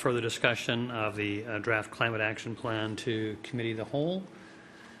refer further discussion of the draft climate action plan to committee of the whole.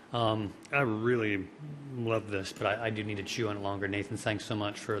 I really love this, but I do need to chew on it longer. Nathan, thanks so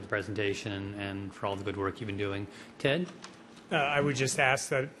much for the presentation and for all the good work you've been doing. Ted? I would just ask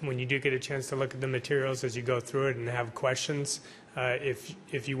that when you do get a chance to look at the materials as you go through it and have questions,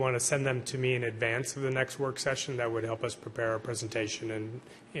 if you want to send them to me in advance of the next work session, that would help us prepare our presentation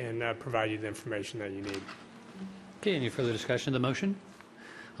and provide you the information that you need. Okay, any further discussion of the motion?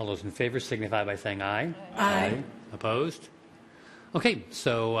 All those in favor signify by saying aye. Aye. Opposed? Okay,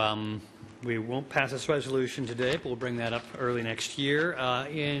 so we won't pass this resolution today, but we'll bring that up early next year.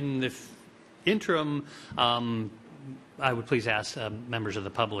 In the interim, I would please ask members of the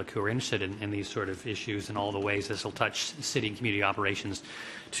public who are interested in these sort of issues and all the ways this will touch city and community operations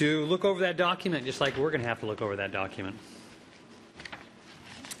to look over that document, just like we're going to have to look over that document.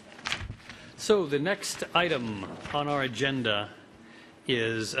 So the next item on our agenda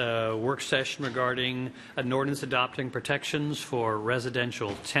is a work session regarding an ordinance adopting protections for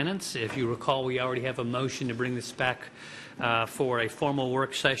residential tenants. If you recall, we already have a motion to bring this back for a formal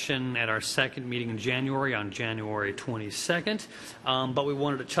work session at our second meeting in January, on January 22nd. But we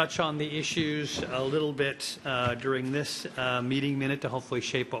wanted to touch on the issues a little bit during this meeting minute to hopefully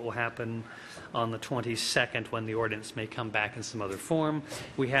shape what will happen on the 22nd, when the ordinance may come back in some other form.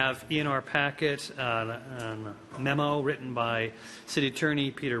 We have in our packet a memo written by City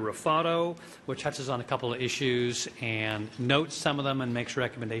Attorney Peter Ruffato, which touches on a couple of issues and notes some of them and makes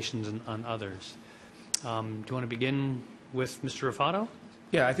recommendations on others. Do you want to begin with Mr. Ruffato?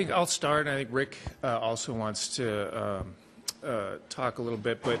 Yeah, I think I'll start. I think Rick also wants to talk a little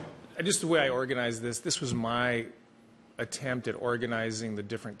bit, but just the way I organized this was my attempt at organizing the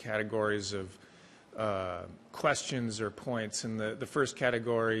different categories of questions or points. And the first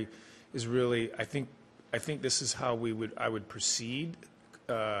category is really, I think this is how I would proceed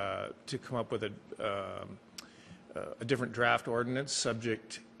to come up with a different draft ordinance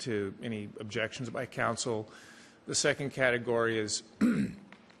subject to any objections by council. The second category is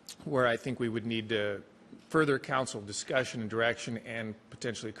where I think we would need to further council discussion and direction and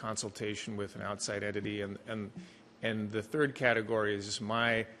potentially consultation with an outside entity. And the third category is just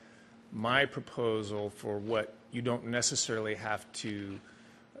my proposal for what you don't necessarily have to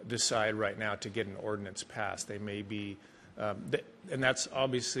decide right now to get an ordinance passed. They may be, and that's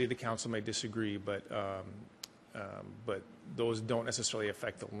obviously the council may disagree, but those don't necessarily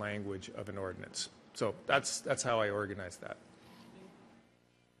affect the language of an ordinance. So that's how I organize that.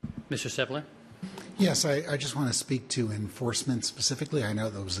 Mr. Sepler? Yes, I just want to speak to enforcement specifically. I know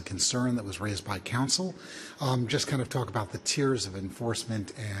that was a concern that was raised by council. Just kind of talk about the tiers of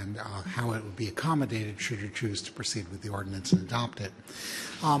enforcement and how it would be accommodated should you choose to proceed with the ordinance and adopt it.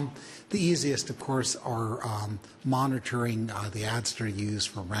 The easiest, of course, are monitoring the ads that are used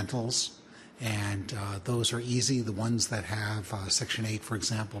for rentals. And those are easy. The ones that have Section 8, for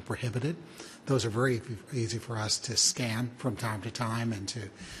example, prohibited, those are very easy for us to scan from time to time and to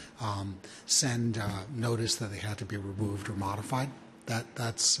send notice that they had to be removed or modified.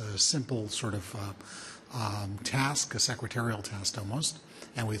 That's a simple sort of task, a secretarial task almost,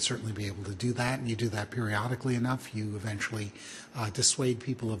 and we'd certainly be able to do that. And you do that periodically enough, you eventually dissuade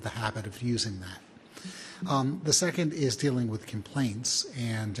people of the habit of using that. The second is dealing with complaints,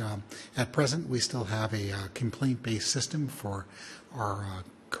 and at present we still have a complaint-based system for our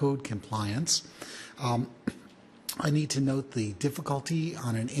code compliance. I need to note the difficulty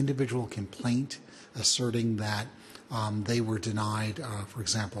on an individual complaint asserting that they were denied, for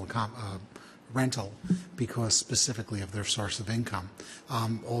example, rental because specifically of their source of income.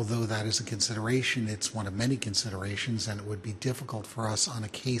 Although that is a consideration, it's one of many considerations, and it would be difficult for us on a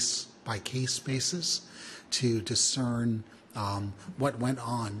case-by-case basis to discern what went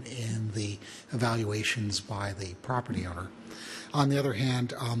on in the evaluations by the property owner. On the other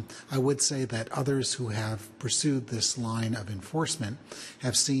hand, I would say that others who have pursued this line of enforcement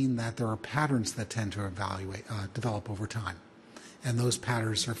have seen that there are patterns that tend to develop over time, and those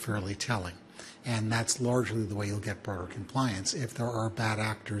patterns are fairly telling. And that's largely the way you'll get broader compliance. If there are bad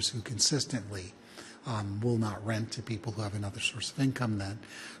actors who consistently will not rent to people who have another source of income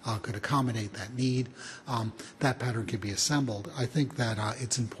that could accommodate that need, that pattern could be assembled. I think that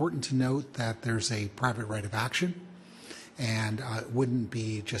it's important to note that there's a private right of action, and it wouldn't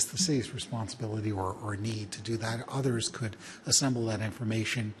be just the city's responsibility or need to do that. Others could assemble that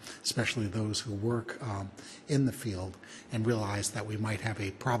information, especially those who work in the field, and realize that we might have a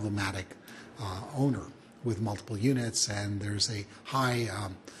problematic owner with multiple units, and there's a high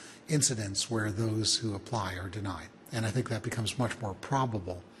incidence where those who apply are denied. And I think that becomes much more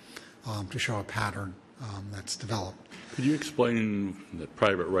probable to show a pattern that's developed. Could you explain the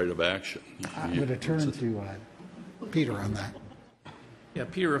private right of action? I'm going to turn to Peter on that. Yeah,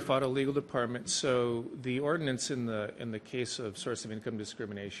 Peter Raffato, Legal Department. So the ordinance in the case of source of income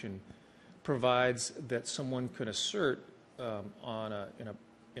discrimination provides that someone can assert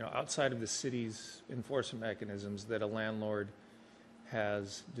outside of the city's enforcement mechanisms that a landlord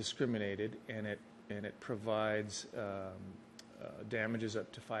has discriminated, and it provides damages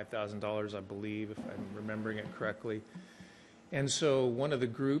up to $5,000, I believe, if I'm remembering it correctly. And so one of the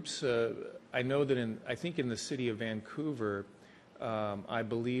groups, I know that I think in the city of Vancouver, I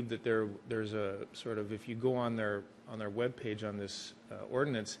believe that there's a sort of, if you go on their webpage on this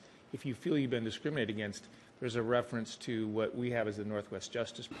ordinance, if you feel you've been discriminated against, there's a reference to what we have as the Northwest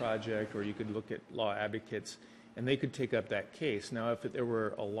Justice Project, or you could look at law advocates, and they could take up that case. Now, if there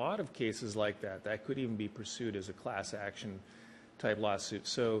were a lot of cases like that, that could even be pursued as a class action type lawsuit.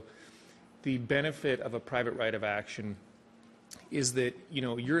 So the benefit of a private right of action is that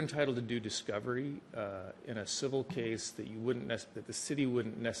you're entitled to do discovery in a civil case that that the city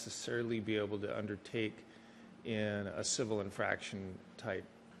wouldn't necessarily be able to undertake in a civil infraction type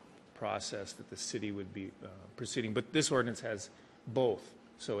process that the city would be proceeding. But this ordinance has both,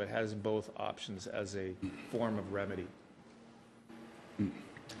 so it has both options as a form of remedy.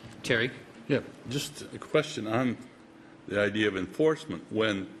 Terry? Yeah, just a question on the idea of enforcement.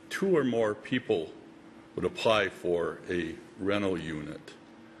 When two or more people would apply for a rental unit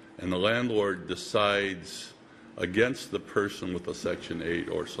and the landlord decides against the person with a Section 8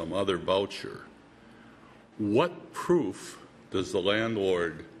 or some other voucher, what proof does the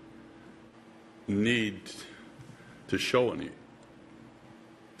landlord need to show anyone?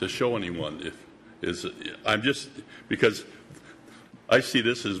 I'm just, because I see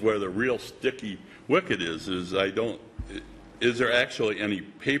this as where the real sticky wicket is is there actually any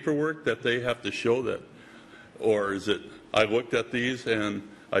paperwork that they have to show that, or is it, I looked at these and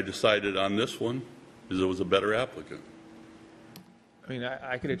I decided on this one because it was a better applicant? I mean,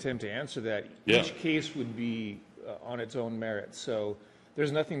 I could attempt to answer that. Yeah. Each case would be on its own merit. So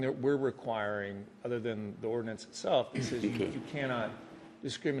there's nothing that we're requiring other than the ordinance itself that says you cannot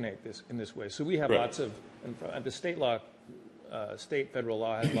discriminate in this way. So we have lots of, the state law, federal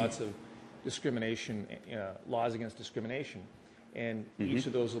law has lots of discrimination, laws against discrimination. And each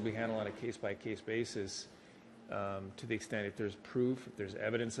of those will be handled on a case-by-case basis to the extent if there's proof, if there's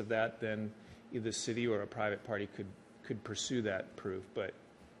evidence of that, then either the city or a private party could pursue that proof. But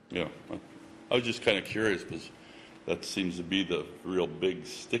yeah, I was just kind of curious because that seems to be the real big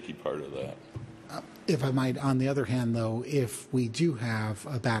sticky part of that. If I might, on the other hand, though, if we do have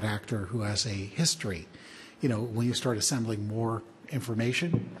a bad actor who has a history, when you start assembling more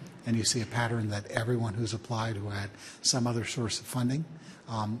information and you see a pattern that everyone who's applied who had some other source of funding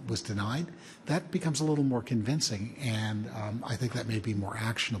was denied, that becomes a little more convincing, and I think that may be more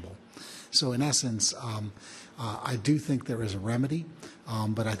actionable. So in essence, I do think there is a remedy,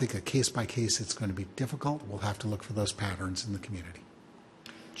 but I think a case-by-case it's going to be difficult. We'll have to look for those patterns in the community.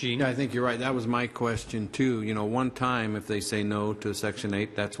 Gene? Yeah, I think you're right. That was my question, too. One time, if they say no to Section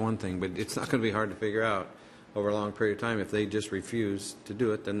 8, that's one thing, but it's not going to be hard to figure out over a long period of time. If they just refuse to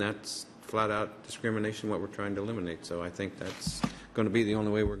do it, then that's flat-out discrimination, what we're trying to eliminate. So I think that's going to be the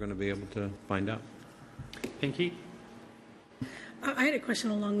only way we're going to be able to find out. Pinky? I had a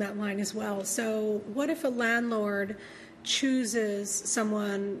question along that line as well. So what if a landlord chooses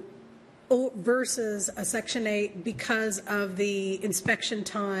someone versus a Section 8 because of the inspection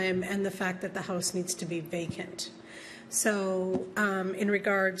time and the fact that the house needs to be vacant? So in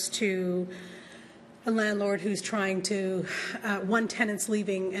regards to a landlord who's trying to, one tenant's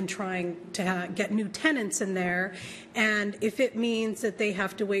leaving and trying to get new tenants in there, and if it means that they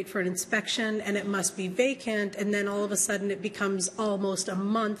have to wait for an inspection and it must be vacant, and then all of a sudden it becomes almost a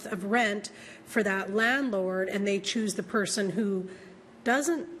month of rent for that landlord, and they choose the person who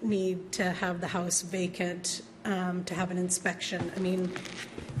doesn't need to have the house vacant to have an inspection. I mean,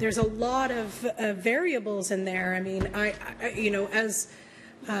 there's a lot of variables in there. I mean,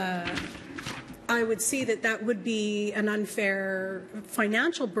 I would see that would be an unfair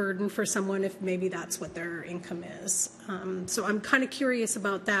financial burden for someone if maybe that's what their income is. So I'm kind of curious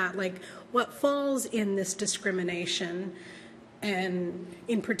about that, like what falls in this discrimination and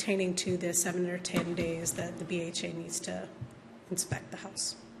in pertaining to the 7 or 10 days that the BHA needs to inspect the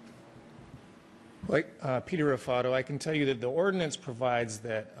house. Like Peter Rufato, I can tell you that the ordinance provides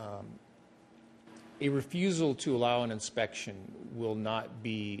that a refusal to allow an inspection will not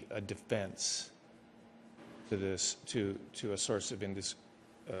be a defense to this to a source of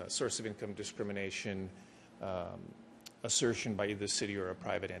income discrimination assertion by either the city or a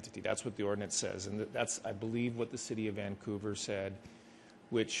private entity. That's what the ordinance says, and that's, I believe, what the city of Vancouver said,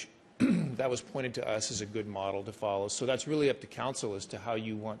 which that was pointed to us as a good model to follow. So that's really up to council as to how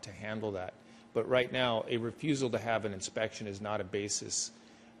you want to handle that. But right now, a refusal to have an inspection is not a basis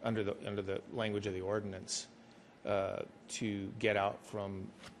under the language of the ordinance to get out from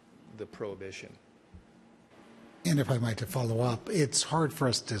the prohibition. And if I might to follow up, it's hard for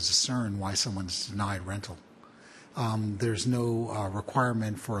us to discern why someone's denied rental. There's no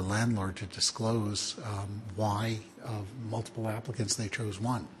requirement for a landlord to disclose why of multiple applicants they chose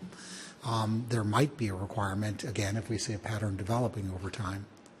one. There might be a requirement, again, if we see a pattern developing over time,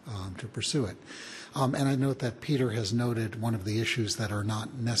 to pursue it. And I note that Peter has noted one of the issues that are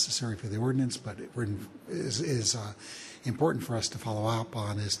not necessary for the ordinance, but is important for us to follow up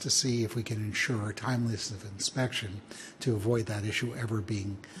on, is to see if we can ensure timeliness of inspection to avoid that issue ever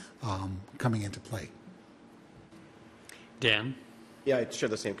being coming into play. Dan? Yeah, I share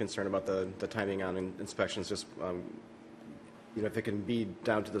the same concern about the timing on inspections. Just if it can be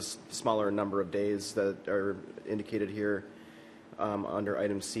down to the smaller number of days that are indicated here under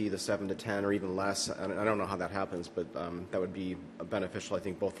item C, the 7 to 10 or even less. And I don't know how that happens, but that would be beneficial, I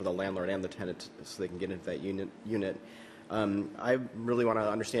think, both for the landlord and the tenant, so they can get into that unit. I really want to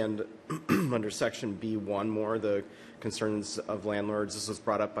understand under section B1 more the concerns of landlords. This was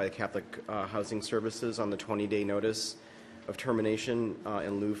brought up by Catholic Housing Services on the 20-day notice of termination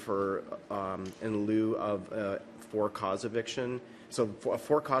in lieu of for-cause eviction. So a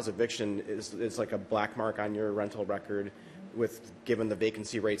for-cause eviction is like a black mark on your rental record. Given the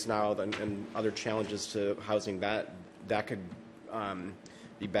vacancy rates now and other challenges to housing, that could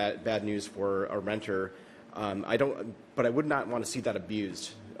be bad news for a renter. But I would not want to see that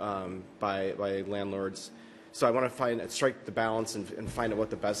abused by landlords. So I want to strike the balance and find out what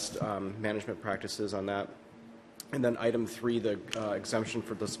the best management practice is on that. And then item 3, the exemption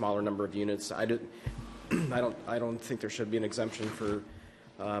for the smaller number of units. I don't think there should be an exemption for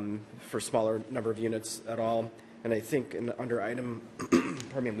smaller number of units at all. And I think under item,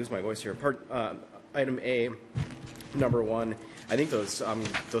 pardon me, I'm losing my voice here. Item A, number 1, I think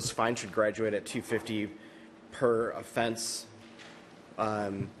those fines should graduate at $250 per offense.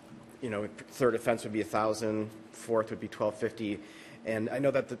 Third offense would be $1,000, fourth would be $1,250, and I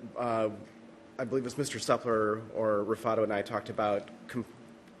know that I believe it was Mr. Suppler or Rufato and I talked about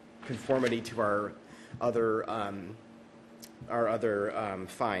conformity to our other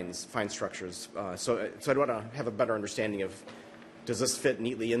fine structures. So I'd want to have a better understanding of, does this fit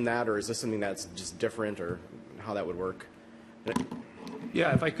neatly in that, or is this something that's just different, or how that would work?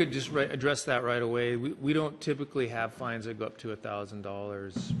 Yeah, if I could just address that right away. We don't typically have fines that go up to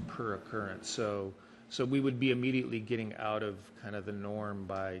 $1,000 per occurrence. So we would be immediately getting out of kind of the norm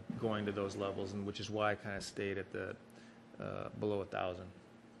by going to those levels, and which is why I kind of stayed at the below 1,000.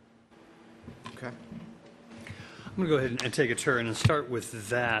 Okay. I'm going to go ahead and take a turn and start with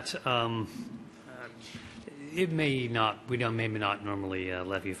that. It may not, may not normally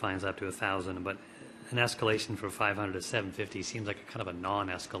levy fines up to 1,000, but an escalation from 500 to 750 seems like a kind of a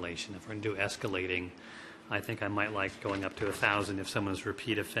non-escalation. If we're going to do escalating, I think I might like going up to 1,000 if someone's a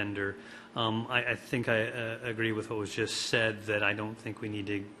repeat offender. I think I agree with what was just said, that I don't think we need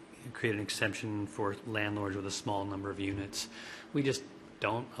to create an exception for landlords with a small number of units. We just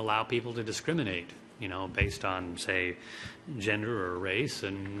don't allow people to discriminate. based on, say, gender or race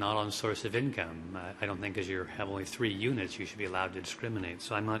and not on source of income. I don't think because you have only 3 units, you should be allowed to discriminate.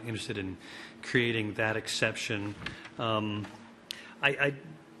 So I'm not interested in creating that exception. I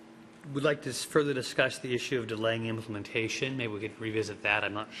would like to further discuss the issue of delaying implementation. Maybe we could revisit that.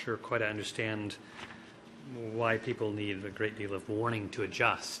 I'm not sure quite I understand why people need a great deal of warning to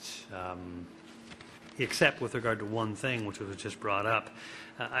adjust, except with regard to one thing, which was just brought up.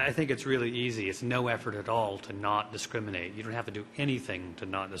 I think it's really easy. It's no effort at all to not discriminate. You don't have to do anything to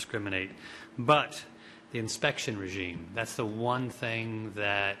not discriminate. But the inspection regime, that's the one thing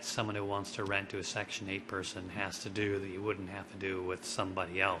that someone who wants to rent to a Section 8 person has to do that you wouldn't have to do with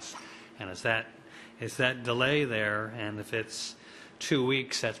somebody else. And it's that delay there, and if it's 2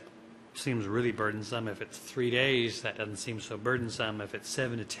 weeks, that seems really burdensome. If it's 3 days, that doesn't seem so burdensome. If it's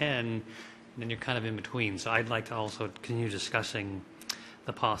 7 to 10, then you're kind of in between. So I'd like to also continue discussing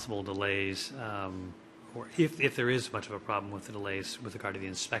the possible delays, or if there is much of a problem with the delays with regard to the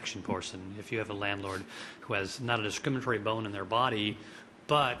inspection portion. If you have a landlord who has not a discriminatory bone in their body,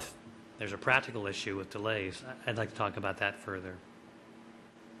 but there's a practical issue with delays, I'd like to talk about that further.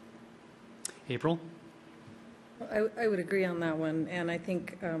 April? I would agree on that one, and I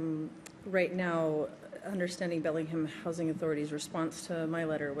think right now, understanding Bellingham Housing Authority's response to my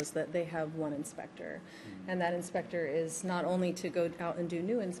letter was that they have one inspector, and that inspector is not only to go out and do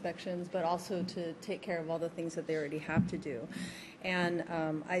new inspections, but also to take care of all the things that they already have to do. And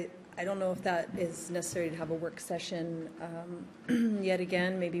I don't know if that is necessary to have a work session yet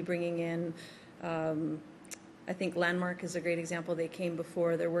again, maybe bringing in I think Landmark is a great example. They came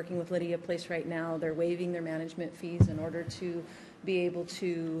before. They're working with Lydia Place right now. They're waiving their management fees in order to be able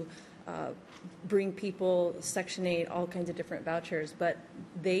to bring people Section 8, all kinds of different vouchers. But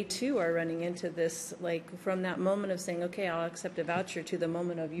they, too, are running into this, like, from that moment of saying, okay, I'll accept a voucher, to the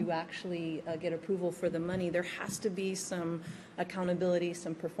moment of you actually get approval for the money. There has to be some accountability,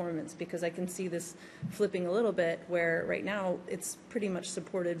 some performance, because I can see this flipping a little bit where right now it's pretty much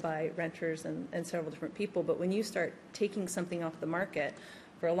supported by renters and several different people. But when you start taking something off the market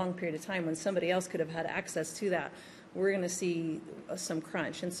for a long period of time when somebody else could have had access to that, we're going to see some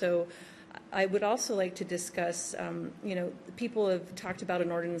crunch. And so I would also like to discuss, people have talked about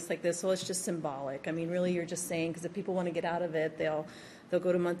an ordinance like this, so it's just symbolic. I mean, really, you're just saying, because if people want to get out of it, they'll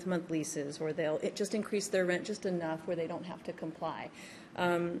go to month-to-month leases, or they'll just increase their rent just enough where they don't have to comply.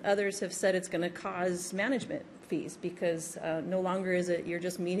 Others have said it's going to cause management fees, because no longer is it you're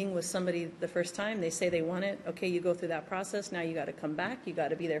just meeting with somebody the first time. They say they want it. Okay, you go through that process. Now you got to come back. You got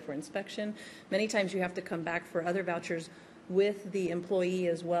to be there for inspection. Many times you have to come back for other vouchers with the employee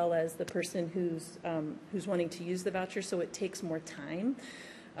as well as the person who's wanting to use the voucher, so it takes more time.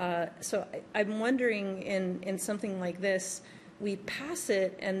 So I'm wondering, in something like this, we pass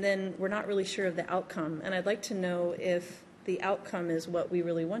it and then we're not really sure of the outcome. And I'd like to know if the outcome is what we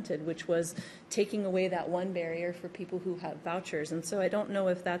really wanted, which was taking away that one barrier for people who have vouchers. And so I don't know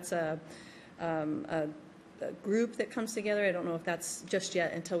if that's a group that comes together. I don't know if that's just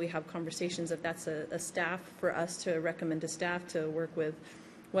yet until we have conversations, if that's a staff for us to recommend to staff to work with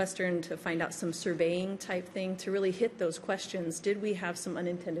Western to find out some surveying type thing to really hit those questions. Did we have some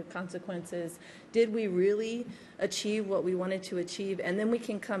unintended consequences? Did we really achieve what we wanted to achieve? And then we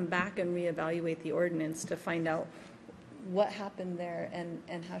can come back and reevaluate the ordinance to find out what happened there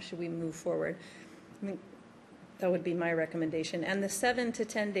and how should we move forward. I mean, that would be my recommendation. And the 7 to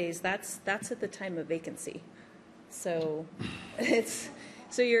 10 days, that's at the time of vacancy. So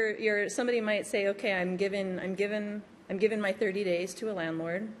you're somebody might say, okay, I'm given my 30 days to a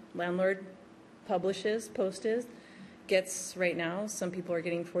landlord. Landlord posted, gets right now, some people are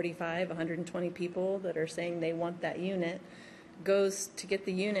getting 45, 120 people that are saying they want that unit, goes to get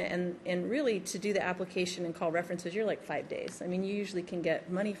the unit, and really to do the application and call references, you're like 5 days. I mean, you usually can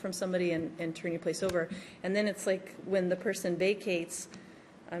get money from somebody and turn your place over. And then it's like when the person vacates,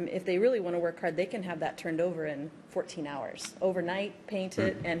 if they really want to work hard, they can have that turned over in 14 hours. Overnight, paint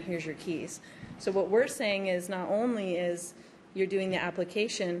it, and here's your keys. So what we're saying is not only is you're doing the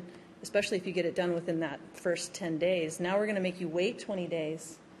application, especially if you get it done within that first 10 days, now we're going to make you wait 20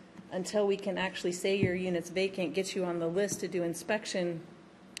 days until we can actually say your unit's vacant, get you on the list to do inspection.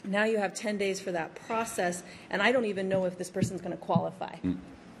 Now you have 10 days for that process, and I don't even know if this person's going to qualify.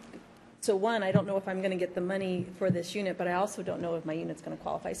 So one, I don't know if I'm going to get the money for this unit, but I also don't know if my unit's going to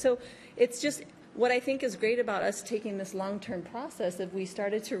qualify. So it's just what I think is great about us taking this long-term process, if we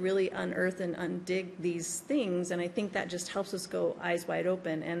started to really unearth and undig these things, and I think that just helps us go eyes wide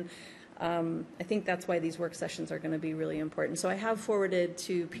open. And I think that's why these work sessions are going to be really important. So I have forwarded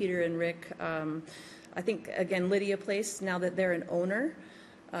to Peter and Rick, I think, again, Lydia Place, now that they're an owner,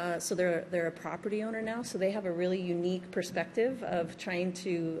 So they're a property owner now, so they have a really unique perspective of trying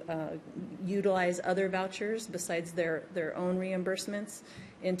to utilize other vouchers besides their own reimbursements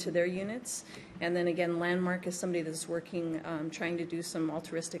into their units. And then again, Landmark is somebody that's working, trying to do some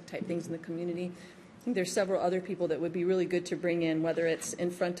altruistic type things in the community. I think there's several other people that would be really good to bring in, whether it's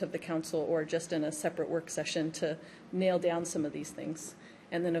in front of the council or just in a separate work session to nail down some of these things.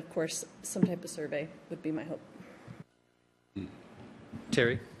 And then, of course, some type of survey would be my hope.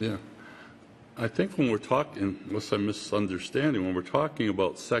 Terry? Yeah. I think when we're talking, unless I'm misunderstanding, when we're talking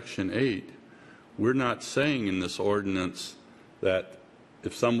about Section 8, we're not saying in this ordinance that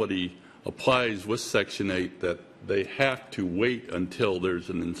if somebody applies with Section 8 that they have to wait until there's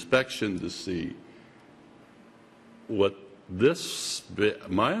an inspection to see. What this,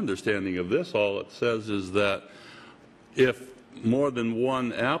 my understanding of this, all it says is that if more than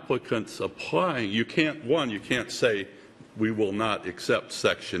one applicant's applying, you can't say we will not accept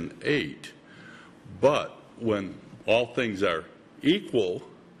Section 8. But when all things are equal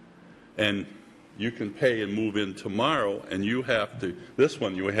and you can pay and move in tomorrow and you have to, this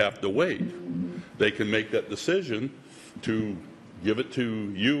one you have to wait. They can make that decision to give it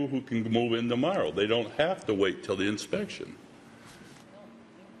to you who can move in tomorrow. They don't have to wait till the inspection.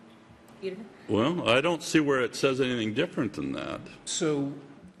 Well, I don't see where it says anything different than that. So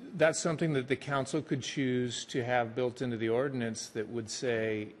that's something that the council could choose to have built into the ordinance that would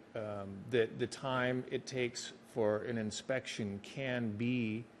say that the time it takes for an inspection can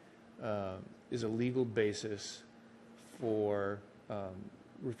be, is a legal basis for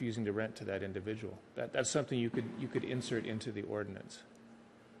refusing to rent to that individual. That's something you could insert into the ordinance.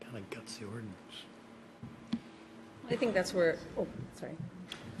 Kind of guts the ordinance. I think that's where, oh, sorry.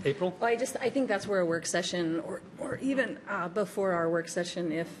 April? Well, I think that's where a work session, or even before our work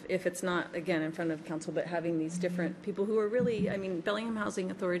session, if it's not, again, in front of council, but having these different people who are really, I mean, Bellingham Housing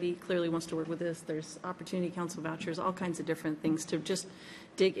Authority clearly wants to work with this. There's Opportunity Council vouchers, all kinds of different things to just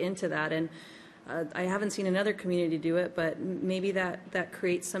dig into that. And I haven't seen another community do it, but maybe that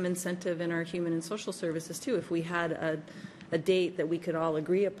creates some incentive in our human and social services too. If we had a date that we could all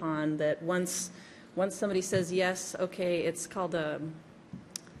agree upon, that once somebody says yes, okay, it's called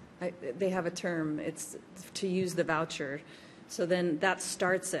they have a term, it's to use the voucher. So then that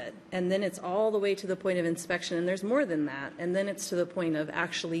starts it. And then it's all the way to the point of inspection. And there's more than that. And then it's to the point of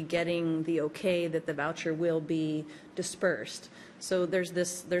actually getting the okay that the voucher will be dispersed. So there's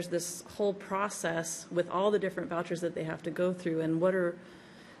this whole process with all the different vouchers that they have to go through. And what are,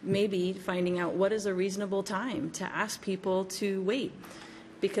 maybe finding out what is a reasonable time to ask people to wait.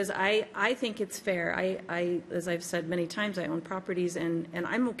 Because I think it's fair. I, as I've said many times, I own properties, and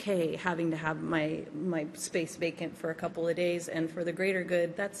I'm okay having to have my space vacant for a couple of days, and for the greater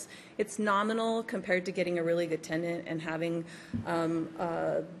good, it's nominal compared to getting a really good tenant and having,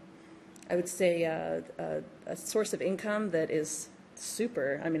 I would say, a source of income that is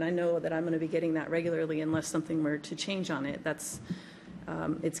super. I mean, I know that I'm going to be getting that regularly unless something were to change on it.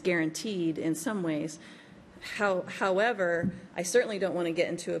 It's guaranteed in some ways. However, I certainly don't want to get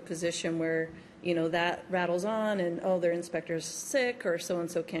into a position where, you know, that rattles on and, oh, their inspector's sick or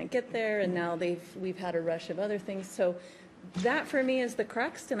so-and-so can't get there, and now we've had a rush of other things. So that, for me, is the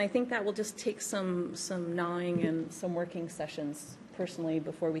crux, and I think that will just take some gnawing and some working sessions, personally,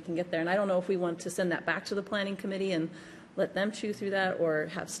 before we can get there. And I don't know if we want to send that back to the planning committee and let them chew through that, or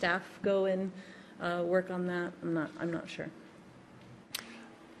have staff go and work on that. I'm not sure.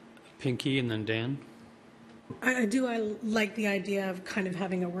 Pinky and then Dan. I like the idea of kind of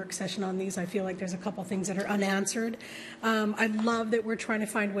having a work session on these. I feel like there's a couple things that are unanswered. I love that we're trying to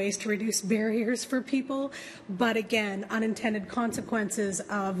find ways to reduce barriers for people, but again, unintended consequences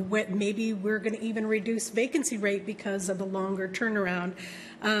of what maybe we're going to even reduce vacancy rate because of the longer turnaround.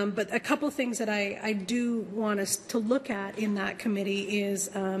 But a couple things that I do want us to look at in that committee is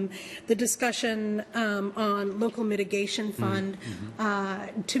the discussion on local mitigation fund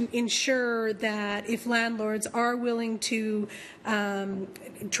to ensure that if landlords are willing to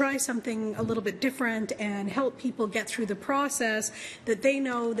try something a little bit different and help people get through the process, that they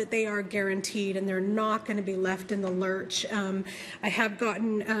know that they are guaranteed and they're not going to be left in the lurch. I have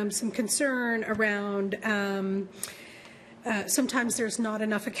gotten some concern around sometimes there's not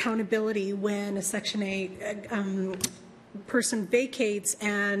enough accountability when a Section 8 person vacates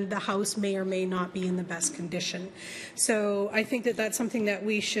and the house may or may not be in the best condition. So I think that that's something that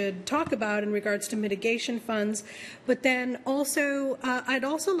we should talk about in regards to mitigation funds. But then also, I'd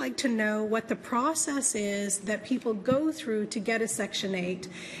also like to know what the process is that people go through to get a Section 8.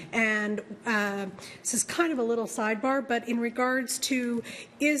 And this is kind of a little sidebar, but in regards to,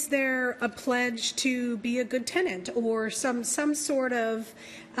 is there a pledge to be a good tenant or some sort of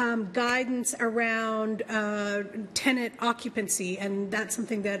guidance around tenant occupancy, and that's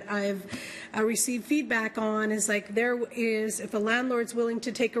something that I've received feedback on, is like there is, if a landlord's willing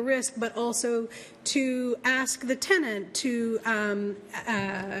to take a risk, but also to ask the tenant to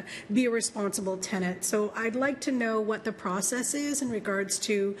be a responsible tenant. So I'd like to know what the process is in regards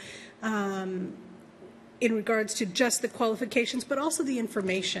to just the qualifications, but also the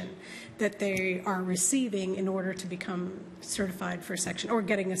information that they are receiving in order to become certified for Section, or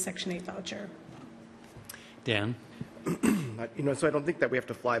getting a Section 8 voucher. Dan? So I don't think that we have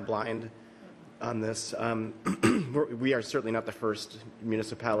to fly blind on this. We are certainly not the first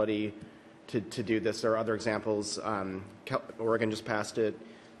municipality to do this. There are other examples. Oregon just passed it.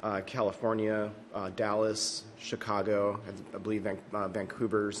 California, Dallas, Chicago, I believe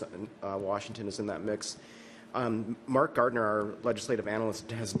Vancouver's, Washington is in that mix. Mark Gardner, our legislative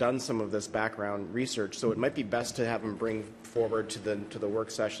analyst, has done some of this background research, so it might be best to have him bring forward to the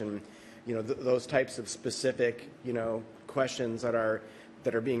work session, those types of specific, questions that are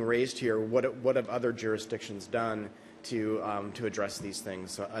being raised here. What have other jurisdictions done to address these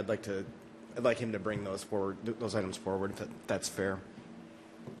things? So I'd like him to bring those items forward, if that's fair.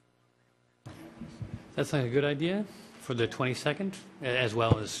 That's like a good idea for the 22nd, as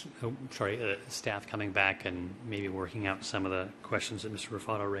well as, staff coming back and maybe working out some of the questions that Mr.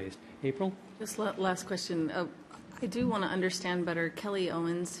 Rufato raised. April? Just last question. I do want to understand better. Kelly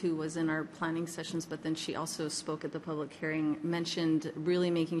Owens, who was in our planning sessions, but then she also spoke at the public hearing, mentioned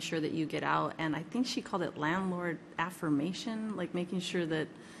really making sure that you get out, and I think she called it landlord affirmation, like making sure that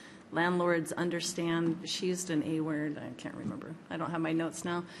landlords understand. She used an A word. I can't remember. I don't have my notes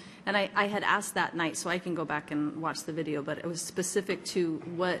now. And I had asked that night, so I can go back and watch the video, but it was specific to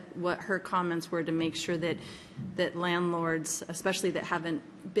what her comments were to make sure that landlords, especially that haven't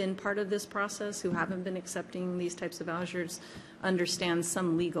been part of this process, who haven't been accepting these types of vouchers, understand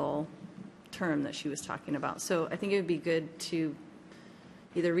some legal term that she was talking about. So I think it would be good to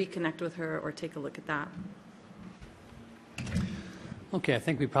either reconnect with her or take a look at that. Okay, I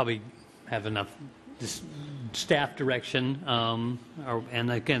think we probably have enough staff direction.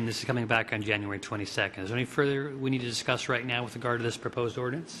 And again, this is coming back on January 22nd. Is there any further we need to discuss right now with regard to this proposed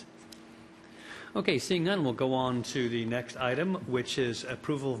ordinance? Okay, seeing none, we'll go on to the next item, which is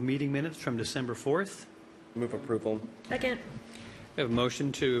approval of meeting minutes from December 4th. Move approval. Second. We have a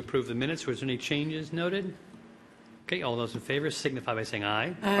motion to approve the minutes. Was there any changes noted? Okay, all those in favor signify by saying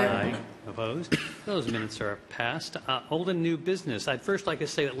aye. Aye. Opposed? Those minutes are passed. Old and new business. I'd first like to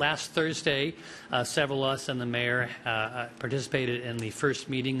say that last Thursday, several of us and the mayor participated in the first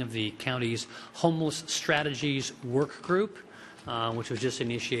meeting of the county's Homeless Strategies Work Group, which was just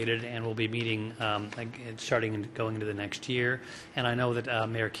initiated and will be meeting starting and going into the next year. And I know that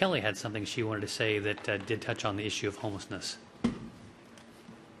Mayor Kelly had something she wanted to say that did touch on the issue of homelessness.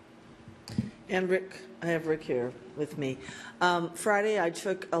 And Rick, I have Rick here with me. Friday, I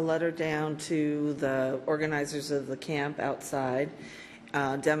took a letter down to the organizers of the camp outside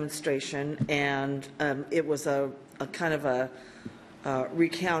demonstration, and it was a kind of a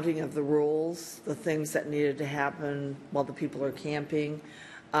recounting of the rules, the things that needed to happen while the people are camping.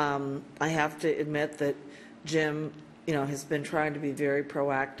 I have to admit that Jim, has been trying to be very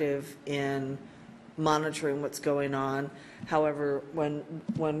proactive in monitoring what's going on. However, when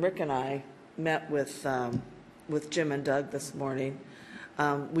Rick and I met with Jim and Doug this morning,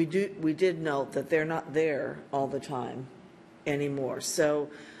 we did note that they're not there all the time anymore. So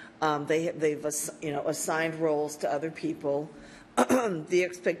they've assigned roles to other people. The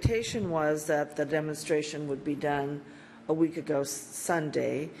expectation was that the demonstration would be done a week ago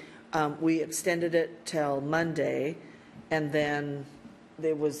Sunday. We extended it till Monday, and then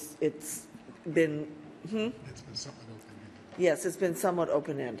it's been somewhat open-ended. Yes, it's been somewhat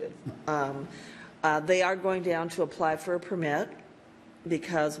open-ended. They are going down to apply for a permit,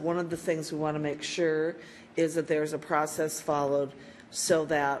 because one of the things we want to make sure is that there's a process followed so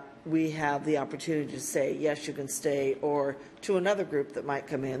that we have the opportunity to say, yes, you can stay, or to another group that might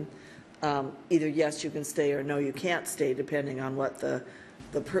come in, either yes, you can stay, or no, you can't stay, depending on what the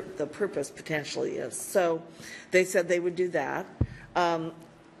purpose potentially is. So they said they would do that.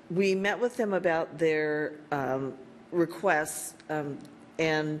 We met with them about their requests,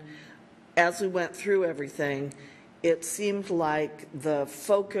 and as we went through everything, it seemed like the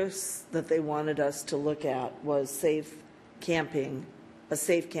focus that they wanted us to look at was safe camping, a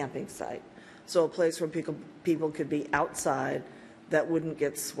safe camping site. So a place where people could be outside that wouldn't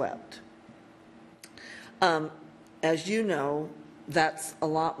get swept. As you know, that's a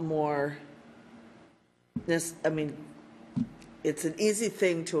lot more, it's an easy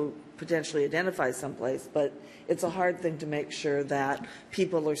thing to potentially identify someplace, but it's a hard thing to make sure that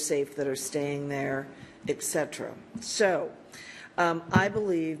people are safe that are staying there, etc. So I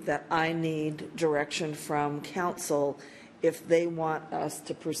believe that I need direction from council if they want us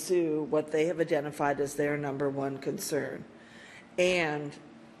to pursue what they have identified as their number one concern, and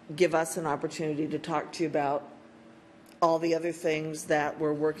give us an opportunity to talk to you about all the other things that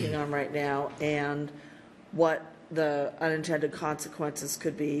we're working on right now and what the unintended consequences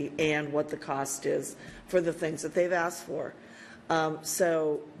could be and what the cost is for the things that they've asked for.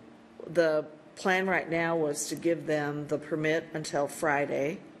 So the plan right now was to give them the permit until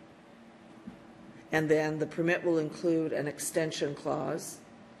Friday, and then the permit will include an extension clause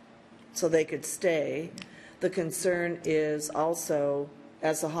so they could stay. The concern is also,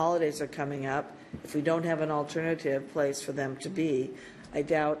 as the holidays are coming up, if we don't have an alternative place for them to be, I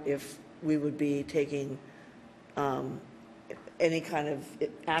doubt if we would be taking any kind of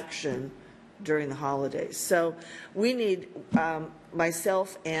action during the holidays. So we need,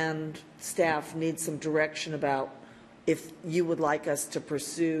 myself and staff need some direction about if you would like us to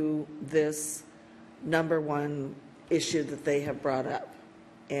pursue this number one issue that they have brought up.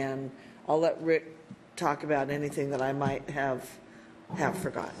 And I'll let Rick talk about anything that I might have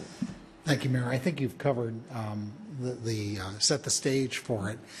forgotten. Thank you, Mayor. I think you've covered set the stage for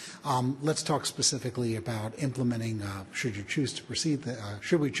it. Let's talk specifically about implementing. Should we choose to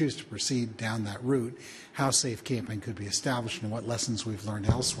proceed down that route, how safe camping could be established and what lessons we've learned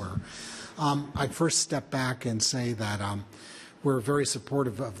elsewhere. I'd first step back and say that we're very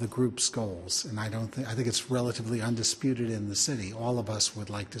supportive of the group's goals, and I think it's relatively undisputed in the city. All of us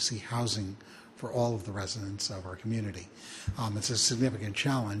would like to see housing for all of the residents of our community. It's a significant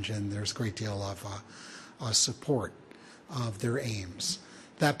challenge, and there's a great deal of support of their aims.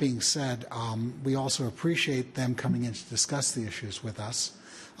 That being said, we also appreciate them coming in to discuss the issues with us.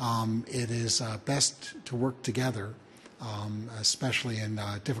 It is best to work together, especially in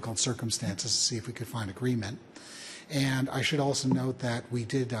difficult circumstances, to see if we could find agreement. And I should also note that we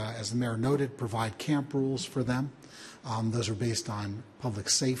did, as the mayor noted, provide camp rules for them. Those are based on public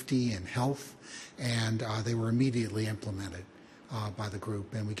safety and health, and they were immediately implemented by the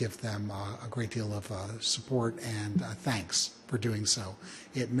group, and we give them a great deal of support and thanks for doing so.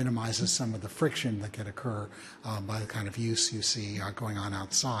 It minimizes some of the friction that could occur by the kind of use you see going on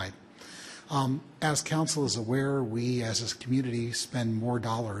outside. As council is aware, we as a community spend more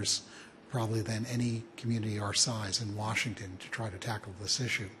dollars probably than any community our size in Washington to try to tackle this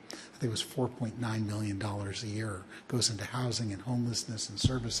issue. I think it was $4.9 million a year goes into housing and homelessness and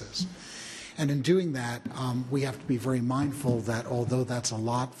services. And in doing that, we have to be very mindful that although that's a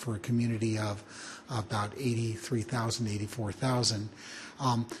lot for a community of about 83,000, 84,000,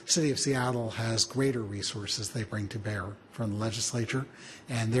 City of Seattle has greater resources they bring to bear from the legislature,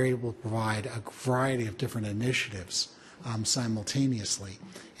 and they're able to provide a variety of different initiatives simultaneously.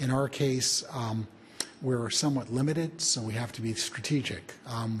 In our case, we're somewhat limited, so we have to be strategic.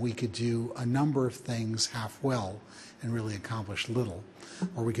 We could do a number of things half well and really accomplish little,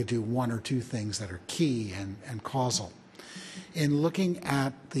 or we could do one or two things that are key and causal. In looking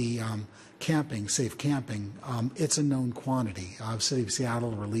at the camping, safe camping, it's a known quantity. City of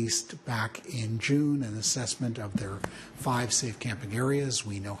Seattle released back in June an assessment of their 5 safe camping areas.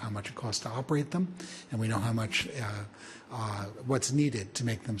 We know how much it costs to operate them, and we know how much what's needed to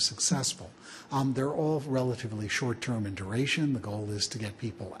make them successful. They're all relatively short-term in duration. The goal is to get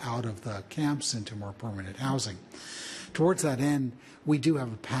people out of the camps into more permanent housing. Towards that end, we do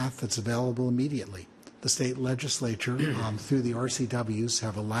have a path that's available immediately. The state legislature, through the RCWs,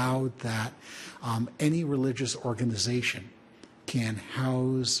 have allowed that any religious organization can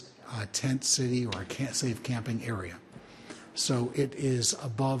house a tent city or a safe camping area. So it is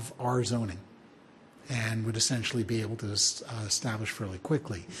above our zoning and would essentially be able to establish fairly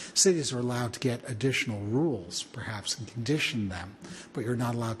quickly. Cities are allowed to get additional rules, perhaps, and condition them, but you're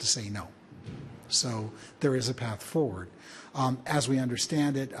not allowed to say no. So there is a path forward. As we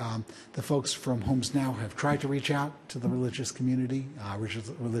understand it, the folks from Homes Now have tried to reach out to the religious community,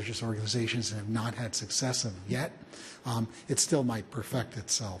 religious organizations, and have not had success of it yet. It still might perfect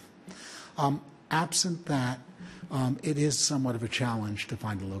itself. Absent that, it is somewhat of a challenge to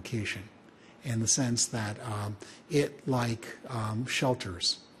find a location, in the sense that like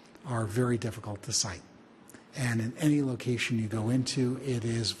shelters, are very difficult to site. And in any location you go into, it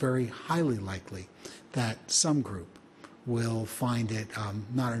is very highly likely that some group will find it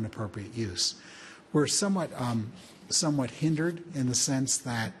not an appropriate use. We're somewhat hindered in the sense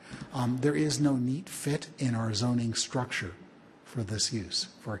that there is no neat fit in our zoning structure for this use,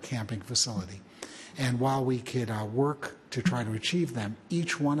 for a camping facility. And while we could work to try to achieve them,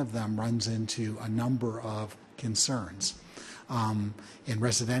 each one of them runs into a number of concerns. In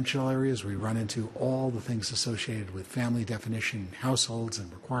residential areas, we run into all the things associated with family definition, households,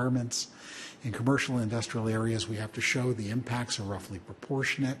 and requirements. In commercial and industrial areas, we have to show the impacts are roughly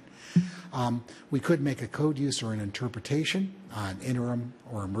proportionate. We could make a code use or an interpretation on an interim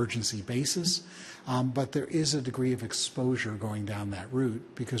or emergency basis, but there is a degree of exposure going down that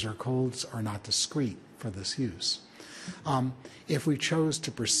route because our codes are not discrete for this use. If we chose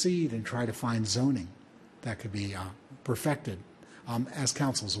to proceed and try to find zoning that could be perfected, as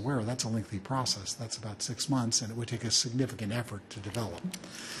council is aware, that's a lengthy process. That's about 6 months, and it would take a significant effort to develop.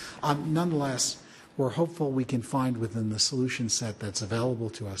 Nonetheless, we're hopeful we can find within the solution set that's available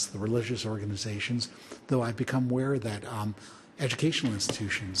to us the religious organizations, though I've become aware that educational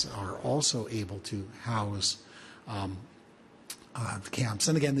institutions are also able to house camps.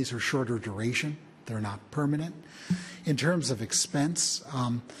 And again, these are shorter duration. They're not permanent. In terms of expense,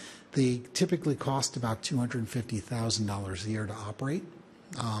 they typically cost about $250,000 a year to operate.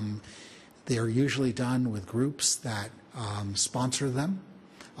 They are usually done with groups that sponsor them.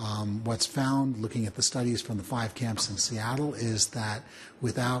 What's found, looking at the studies from the 5 camps in Seattle, is that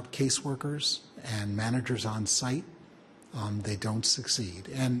without caseworkers and managers on site, they don't succeed.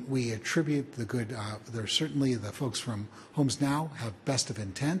 And we attribute the good, there's certainly the folks from Homes Now have best of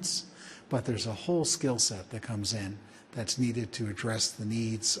intents, but there's a whole skill set that comes in that's needed to address the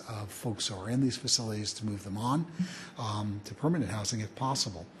needs of folks who are in these facilities to move them on to permanent housing if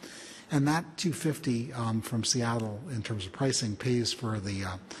possible. And that $250 from Seattle in terms of pricing pays for the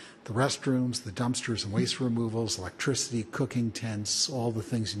restrooms, the dumpsters and waste removals, electricity, cooking tents, all the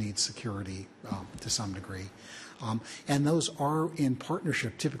things you need security to some degree. And those are in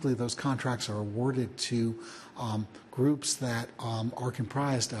partnership. Typically, those contracts are awarded to groups that are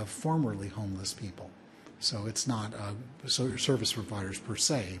comprised of formerly homeless people. So it's not service providers per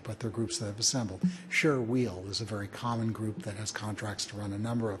se, but they're groups that have assembled. Share Wheel is a very common group that has contracts to run a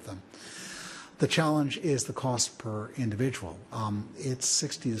number of them. The challenge is the cost per individual. It's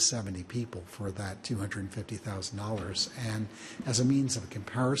 60 to 70 people for that $250,000. And as a means of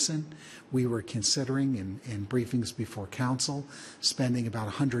comparison, we were considering in briefings before council spending about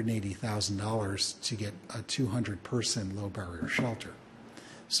 $180,000 to get a 200-person low-barrier shelter.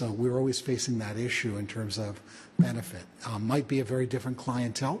 So we're always facing that issue in terms of benefit. Might be a very different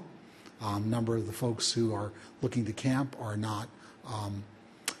clientele. Number of the folks who are looking to camp are not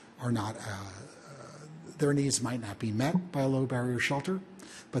their needs might not be met by a low barrier shelter.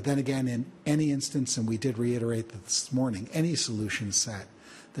 But then again, in any instance, and we did reiterate this morning, any solution set,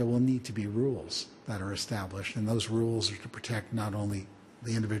 there will need to be rules that are established, and those rules are to protect not only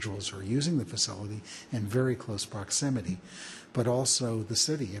the individuals who are using the facility in very close proximity, but also the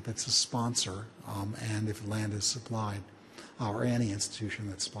city if it's a sponsor and if land is supplied, or any institution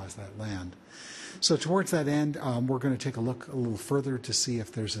that supplies that land. So towards that end, we're going to take a look a little further to see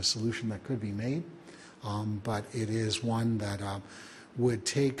if there's a solution that could be made, but it is one that would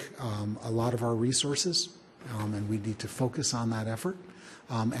take a lot of our resources, and we need to focus on that effort.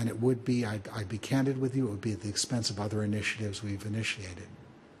 And it would be, I'd be candid with you, it would be at the expense of other initiatives we've initiated.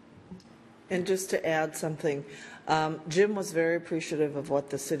 And just to add something, Jim was very appreciative of what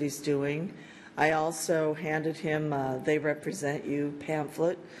the city's doing. I also handed him They Represent You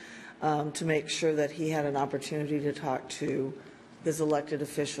pamphlet to make sure that he had an opportunity to talk to his elected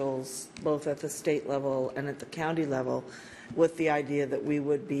officials, both at the state level and at the county level, with the idea that we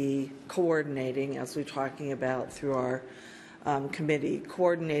would be coordinating, as we're talking about through our committee,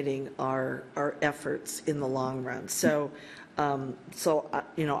 coordinating our efforts in the long run. So,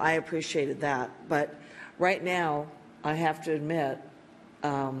 I appreciated that. But right now, I have to admit,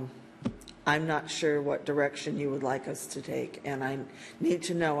 I'm not sure what direction you would like us to take, and I need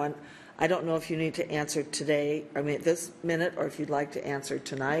to know. And I don't know if you need to answer today, at this minute, or if you'd like to answer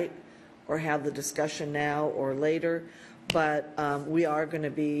tonight, or have the discussion now or later. But we are going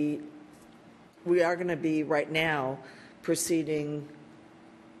to be right now proceeding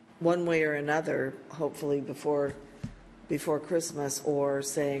one way or another, hopefully before Christmas, or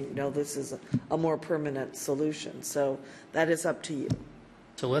saying, no, this is a more permanent solution. So that is up to you.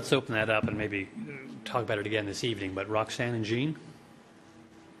 So let's open that up and maybe talk about it again this evening. But Roxanne and Jean?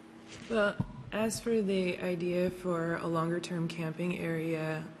 Well, as for the idea for a longer-term camping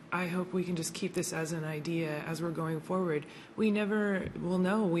area, I hope we can just keep this as an idea as we're going forward. We never will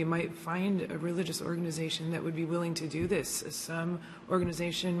know. We might find a religious organization that would be willing to do this. Some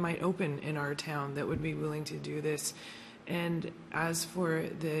organization might open in our town that would be willing to do this. And as for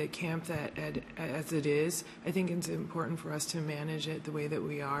the camp as it is, I think it's important for us to manage it the way that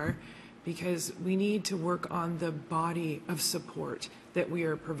we are. because we need to work on the body of support that we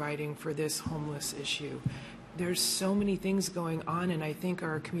are providing for this homeless issue. There's so many things going on, and I think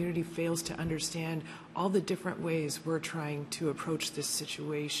our community fails to understand all the different ways we're trying to approach this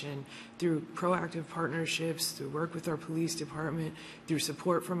situation through proactive partnerships, through work with our police department, through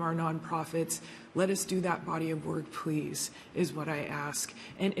support from our nonprofits. Let us do that body of work, please, is what I ask.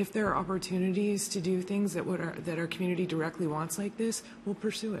 And if there are opportunities to do things that our community directly wants like this, we'll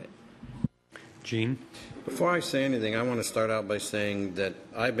pursue it. Gene? Before I say anything, I want to start out by saying that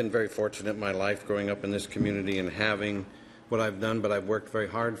I've been very fortunate in my life growing up in this community and having what I've done, but I've worked very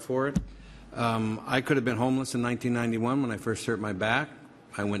hard for it. I could have been homeless in 1991 when I first hurt my back.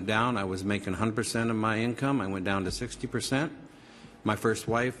 I went down. I was making 100% of my income. I went down to 60%. My first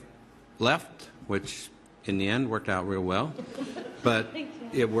wife left, which in the end worked out real well, but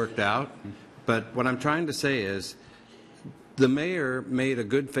it worked out. But what I'm trying to say is, the mayor made a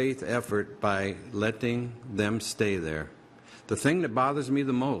good faith effort by letting them stay there. The thing that bothers me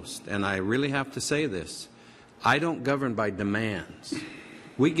the most, and I really have to say this, I don't govern by demands.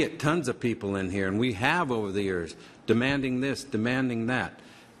 We get tons of people in here, and we have over the years, demanding this, demanding that.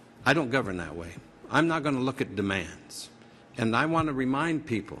 I don't govern that way. I'm not going to look at demands. And I want to remind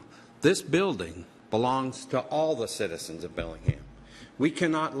people, this building belongs to all the citizens of Bellingham. We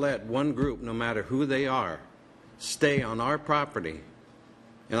cannot let one group, no matter who they are, stay on our property.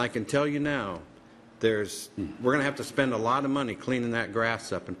 And I can tell you now, we're going to have to spend a lot of money cleaning that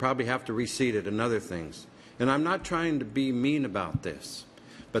grass up and probably have to reseed it and other things. And I'm not trying to be mean about this,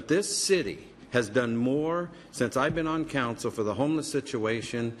 but this city has done more since I've been on council for the homeless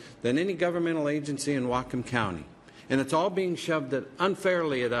situation than any governmental agency in Whatcom County. And it's all being shoved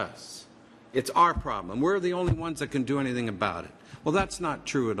unfairly at us. It's our problem. We're the only ones that can do anything about it. Well, that's not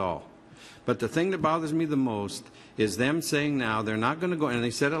true at all. But the thing that bothers me the most is them saying now they're not going to go, and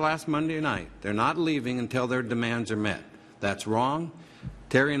they said it last Monday night, they're not leaving until their demands are met. That's wrong.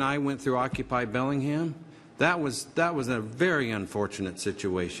 Terry and I went through Occupy Bellingham. That was a very unfortunate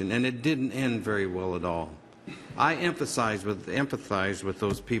situation, and it didn't end very well at all. I empathize with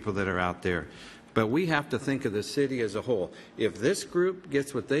those people that are out there, but we have to think of the city as a whole. If this group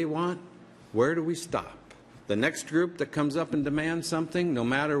gets what they want, where do we stop? The next group that comes up and demands something, no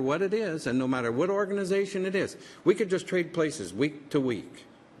matter what it is and no matter what organization it is, we could just trade places week to week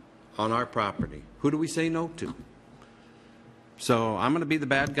on our property. Who do we say no to? So I'm going to be the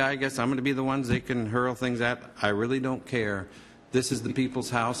bad guy, I guess. I'm going to be the ones they can hurl things at. I really don't care. This is the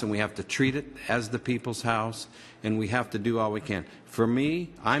people's house, and we have to treat it as the people's house, and we have to do all we can. For me,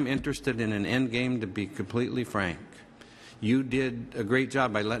 I'm interested in an end game, to be completely frank. You did a great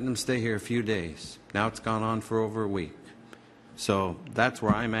job by letting them stay here a few days. Now it's gone on for over a week. So that's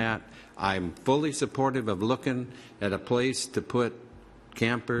where I'm at. I'm fully supportive of looking at a place to put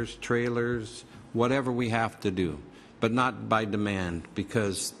campers, trailers, whatever we have to do, but not by demand,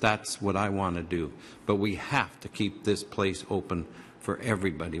 because that's what I want to do. But we have to keep this place open for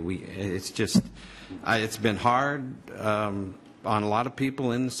everybody. It's been hard on a lot of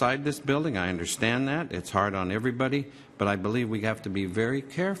people inside this building. I understand that. It's hard on everybody. But I believe we have to be very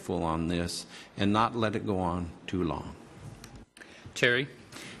careful on this and not let it go on too long. Terry?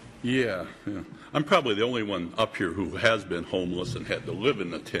 Yeah. I'm probably the only one up here who has been homeless and had to live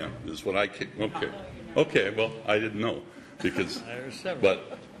in a tent, is what I can. Okay, well, I didn't know. Because,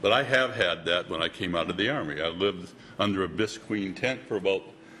 but I have had that when I came out of the Army. I lived under a Bisqueen tent for about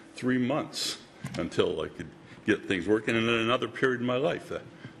 3 months until I could get things working. And in another period in my life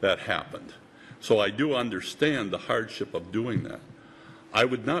that happened. So I do understand the hardship of doing that. I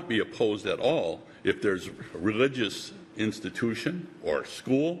would not be opposed at all if there's a religious institution or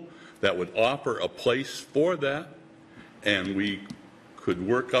school that would offer a place for that, and we could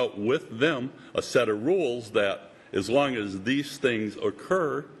work out with them a set of rules that as long as these things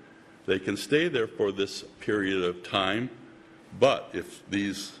occur, they can stay there for this period of time. But if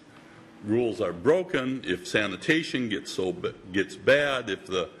these rules are broken, if sanitation gets bad,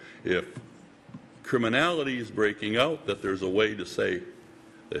 if criminality is breaking out, that there's a way to say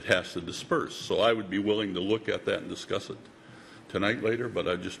it has to disperse. So I would be willing to look at that and discuss it tonight later, but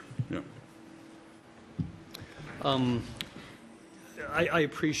I just, I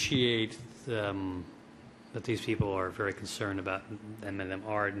appreciate that these people are very concerned about, and them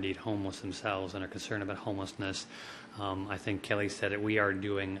are indeed homeless themselves and are concerned about homelessness. I think Kelly said it, we are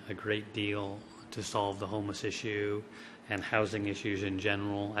doing a great deal to solve the homeless issue and housing issues in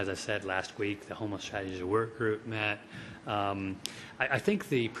general. As I said last week, the Homeless Strategies Work Group met. I think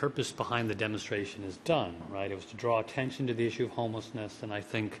the purpose behind the demonstration is done, right? It was to draw attention to the issue of homelessness, and I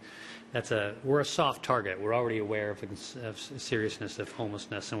think we're a soft target. We're already aware of the seriousness of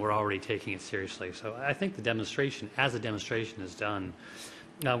homelessness, and we're already taking it seriously. So I think the demonstration, as a demonstration, is done.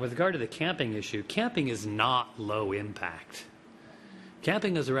 Now, with regard to the camping issue, camping is not low impact.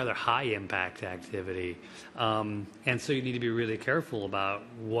 Camping is a rather high impact activity, and so you need to be really careful about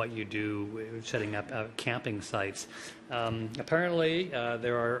what you do setting up camping sites. Apparently,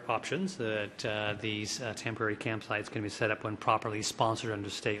 there are options that these temporary campsites can be set up when properly sponsored under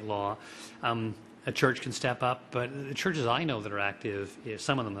state law. A church can step up, but the churches I know that are active,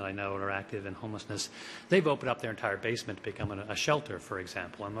 some of them that I know are active in homelessness, they've opened up their entire basement to become a shelter, for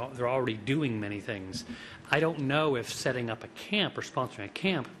example, and they're already doing many things. I don't know if setting up a camp or sponsoring a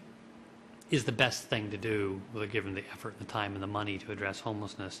camp is the best thing to do, given the effort and the time and the money to address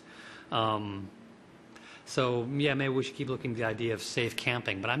homelessness. So, yeah, maybe we should keep looking at the idea of safe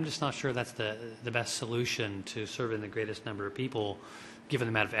camping, but I'm just not sure that's the best solution to serving the greatest number of people, given the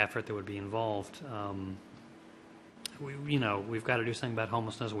amount of effort that would be involved. We've got to do something about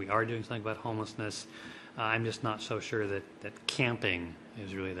homelessness. We are doing something about homelessness. I'm just not so sure that camping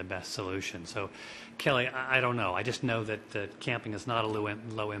is really the best solution. So, Kelly, I don't know. I just know that camping is not a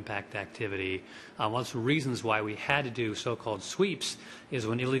low-impact activity. One of the reasons why we had to do so-called sweeps is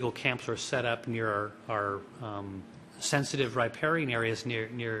when illegal camps are set up near our sensitive riparian areas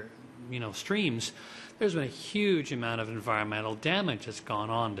near streams, there's been a huge amount of environmental damage that's gone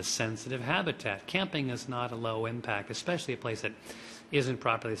on to sensitive habitat. Camping is not a low impact, especially a place that isn't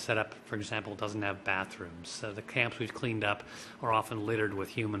properly set up, for example, doesn't have bathrooms. So the camps we've cleaned up are often littered with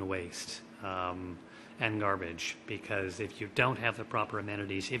human waste and garbage, because if you don't have the proper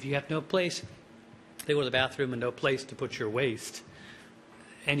amenities, if you have no place to go to the bathroom and no place to put your waste,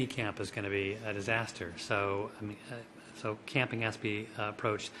 any camp is going to be a disaster. So, so camping has to be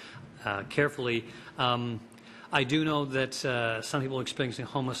approached carefully. I do know that some people are experiencing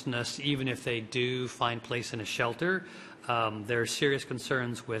homelessness, even if they do find place in a shelter. There are serious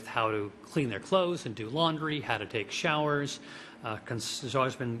concerns with how to clean their clothes and do laundry, how to take showers. There's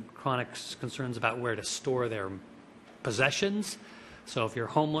always been chronic concerns about where to store their possessions. So if you're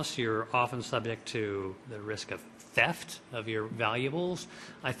homeless, you're often subject to the risk of theft of your valuables.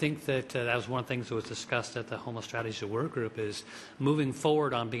 I think that that was one of the things that was discussed at the Homeless Strategies Work Group, is moving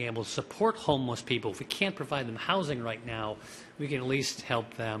forward on being able to support homeless people. If we can't provide them housing right now, we can at least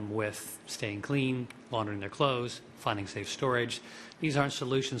help them with staying clean, laundering their clothes, finding safe storage. These aren't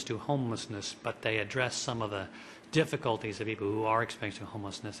solutions to homelessness, but they address some of the difficulties that people who are experiencing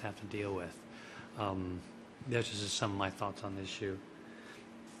homelessness have to deal with. Those are just some of my thoughts on the issue.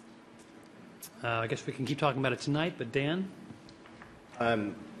 I guess we can keep talking about it tonight, but Dan?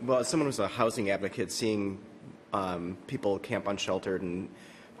 Well, as someone who's a housing advocate, seeing people camp unsheltered and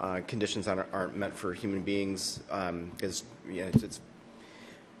conditions that aren't meant for human beings is, it's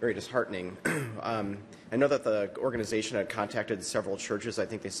very disheartening. I know that the organization had contacted several churches. I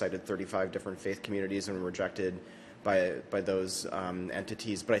think they cited 35 different faith communities and were rejected by those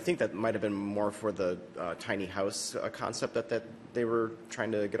entities. But I think that might have been more for the tiny house concept that they were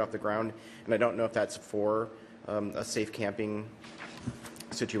trying to get off the ground. And I don't know if that's for a safe camping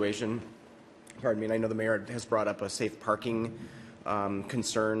situation. Pardon me. And I know the mayor has brought up a safe parking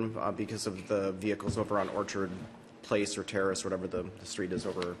concern because of the vehicles over on Orchard Place or Terrace, whatever the street is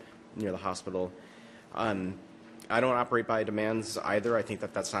over near the hospital. I don't operate by demands either. I think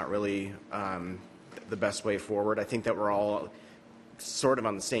that that's not really the best way forward. I think that we're all sort of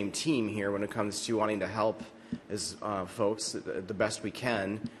on the same team here when it comes to wanting to help as folks the best we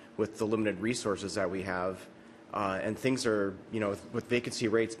can with the limited resources that we have. And things are, with vacancy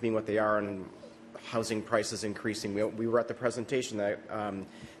rates being what they are and housing prices increasing. We were at the presentation that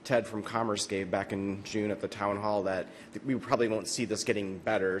Ted from Commerce gave back in June at the town hall that we probably won't see this getting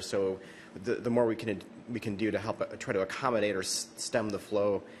better. So the more we can do to help try to accommodate or stem the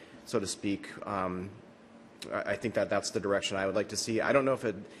flow, so to speak, I think that that's the direction I would like to see. I don't know if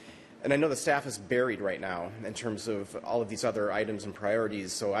it, and I know the staff is buried right now in terms of all of these other items and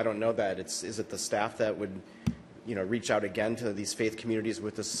priorities. So I don't know that is it the staff that would, reach out again to these faith communities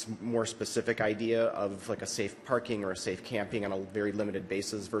with this more specific idea of like a safe parking or a safe camping on a very limited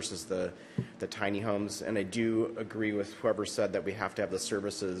basis versus the tiny homes. And I do agree with whoever said that we have to have the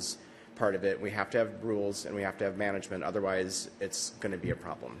services part of it. We have to have rules and we have to have management. Otherwise, it's going to be a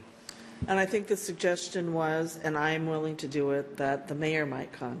problem. And I think the suggestion was, and I'm willing to do it, that the mayor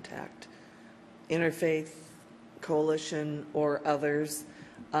might contact Interfaith Coalition or others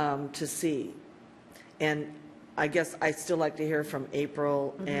to see And I guess I still like to hear from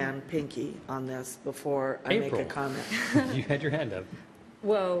April and Pinky on this before I make a April. comment. You had your hand up.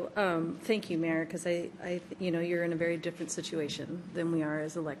 Well, thank you, Mayor, because you're in a very different situation than we are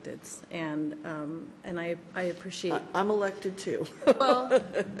as electeds, and I appreciate. I'm elected too. Well,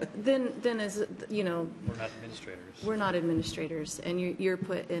 then as you know, We're not administrators. we're not administrators, and you're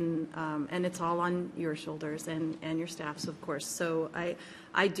put in, and it's all on your shoulders and your staff's, of course. So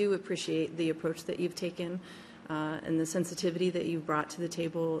I do appreciate the approach that you've taken, and the sensitivity that you've brought to the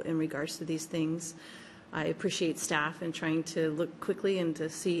table in regards to these things. I appreciate staff and trying to look quickly and to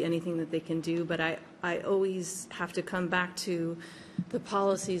see anything that they can do, but I always have to come back to the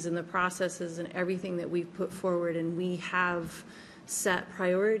policies and the processes and everything that we've put forward, and we have set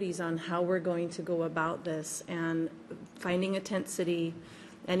priorities on how we're going to go about this, and finding a tent city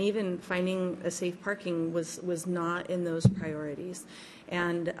and even finding a safe parking was not in those priorities.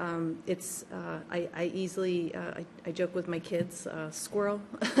 And I easily, I joke with my kids, squirrel,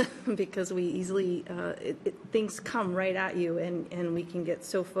 because we easily, things come right at you, and we can get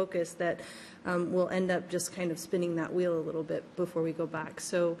so focused that we'll end up just kind of spinning that wheel a little bit before we go back.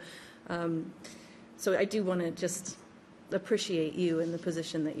 So I do want to just appreciate you in the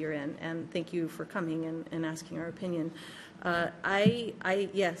position that you're in, and thank you for coming and asking our opinion.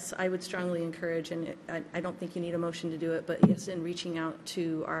 Yes, I would strongly encourage, and I don't think you need a motion to do it, but yes, in reaching out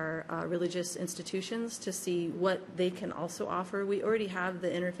to our religious institutions to see what they can also offer. We already have the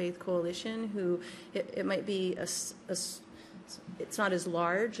Interfaith Coalition, who it might be it's not as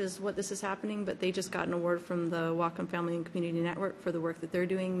large as what this is happening, but they just got an award from the Whatcom Family and Community Network for the work that they're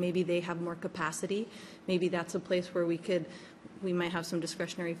doing. Maybe they have more capacity. Maybe that's a place where we might have some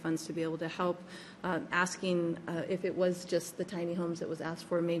discretionary funds to be able to help. Asking if it was just the tiny homes that was asked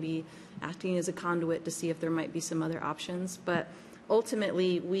for, maybe acting as a conduit to see if there might be some other options. But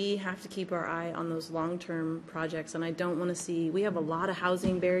ultimately, we have to keep our eye on those long-term projects, and I don't want to see, we have a lot of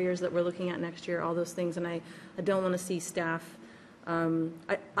housing barriers that we're looking at next year, all those things, and I don't want to see staff,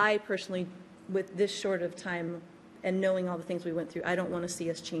 I personally, with this short of time and knowing all the things we went through, I don't want to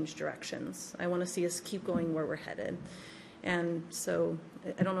see us change directions. I want to see us keep going where we're headed. And so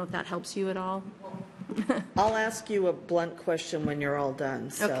I don't know if that helps you at all. I'll ask you a blunt question when you're all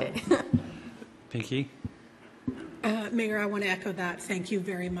done. So. Okay. Pinky? Mayor, I want to echo that. Thank you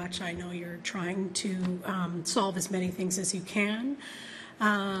very much. I know you're trying to solve as many things as you can.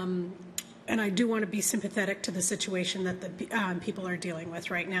 And I do want to be sympathetic to the situation that the people are dealing with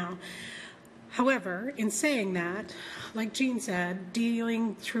right now. However, in saying that, like Jean said,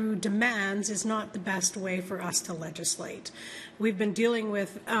 dealing through demands is not the best way for us to legislate. We've been dealing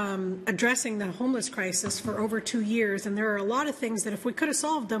with addressing the homeless crisis for over 2 years, and there are a lot of things that if we could have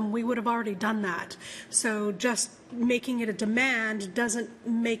solved them, we would have already done that. So just making it a demand doesn't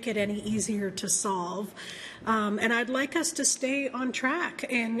make it any easier to solve. And I'd like us to stay on track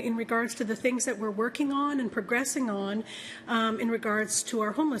in regards to the things that we're working on and progressing on in regards to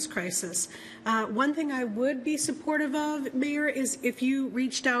our homeless crisis. One thing I would be supportive of, Mayor, is if you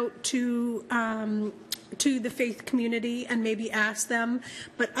reached out to the faith community and maybe ask them.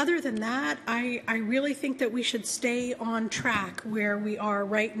 But other than that, I really think that we should stay on track where we are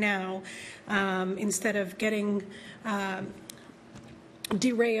right now instead of getting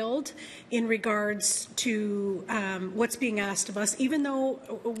derailed in regards to what's being asked of us. Even though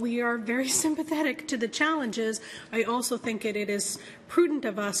we are very sympathetic to the challenges, I also think it is prudent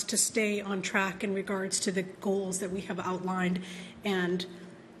of us to stay on track in regards to the goals that we have outlined and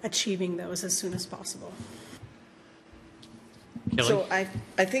achieving those as soon as possible. Kelly? So I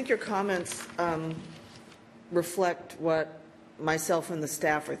think your comments reflect what myself and the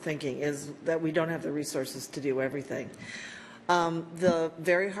staff are thinking, is that we don't have the resources to do everything. The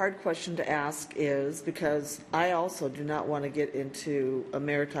very hard question to ask is, because I also do not want to get into a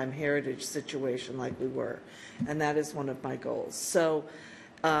maritime heritage situation like we were, and that is one of my goals. So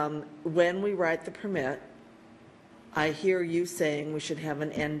when we write the permit, I hear you saying we should have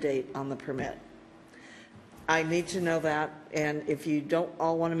an end date on the permit. I need to know that, and if you don't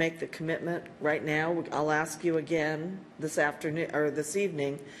all want to make the commitment right now, I'll ask you again this afternoon or this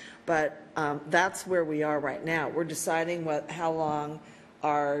evening. But that's where we are right now. We're deciding how long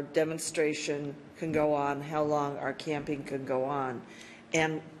our demonstration can go on, how long our camping can go on,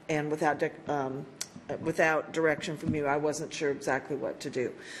 and without direction from you, I wasn't sure exactly what to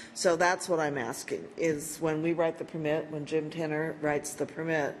do. So that's what I'm asking, is when we write the permit, when Jim Tenner writes the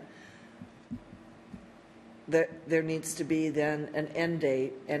permit, there needs to be then an end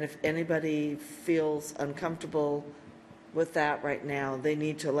date, and if anybody feels uncomfortable with that right now, they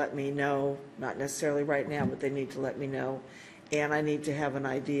need to let me know, not necessarily right now, but they need to let me know, and I need to have an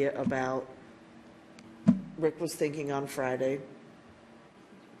idea about Rick was thinking on Friday.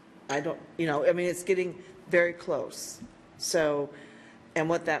 I don't, I mean, it's getting very close. So, and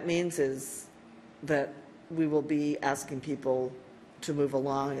what that means is that we will be asking people to move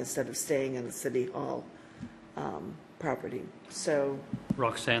along instead of staying in the City Hall property. So,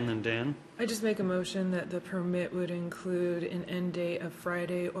 Roxanne and Dan? I just make a motion that the permit would include an end date of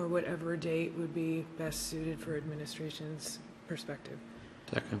Friday or whatever date would be best suited for administration's perspective.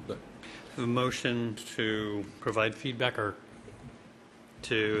 Second. A motion to provide feedback or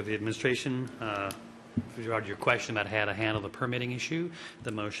to the administration with regard to your question about how to handle the permitting issue.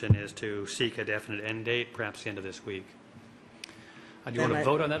 The motion is to seek a definite end date, perhaps the end of this week. Do you want to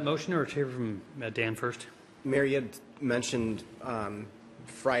vote on that motion or to hear from Dan first? Mayor, you had mentioned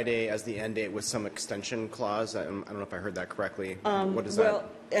Friday as the end date with some extension clause. I don't know if I heard that correctly. What is that? Well,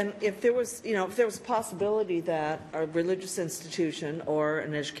 and if there was, if there was a possibility that a religious institution or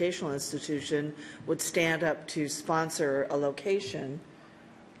an educational institution would stand up to sponsor a location.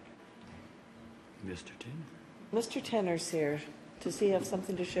 Mr. Tenner. Mr. Tenner's here. Does he have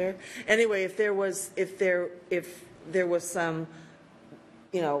something to share? Anyway, if there was some,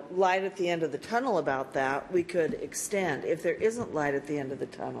 light at the end of the tunnel about that, we could extend. If there isn't light at the end of the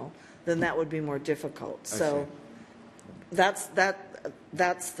tunnel, then that would be more difficult. So that's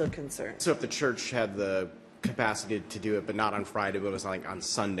the concern. So if the church had the capacity to do it, but not on Friday, but it was like on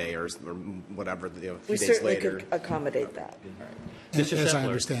Sunday or whatever, a few we days certainly later. could accommodate that. Mr. As I Settler,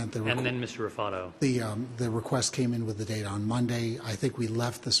 understand, and then Mr. Rufato. The request came in with the date on Monday. I think we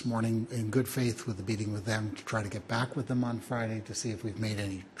left this morning in good faith with the meeting with them to try to get back with them on Friday to see if we've made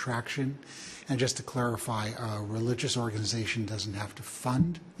any traction. And just to clarify, a religious organization doesn't have to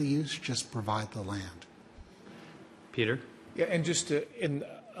fund the use, just provide the land. Peter? Yeah, and just to,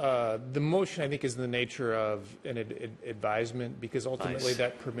 the motion, I think, is in the nature of an advisement, because ultimately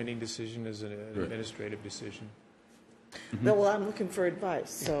that permitting decision is an administrative decision. No, well, I'm looking for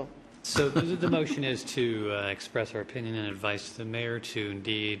advice, so. So the motion is to express our opinion and advice to the mayor to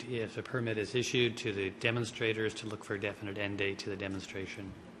indeed, if a permit is issued, to the demonstrators to look for a definite end date to the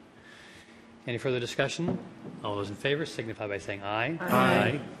demonstration. Any further discussion? All those in favor signify by saying aye.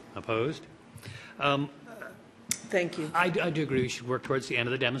 Aye. Opposed? Thank you. I do agree we should work towards the end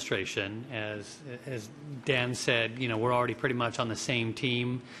of the demonstration. As Dan said, we're already pretty much on the same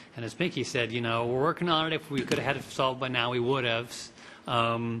team. And as Mickey said, we're working on it. If we could have had it solved by now, we would have.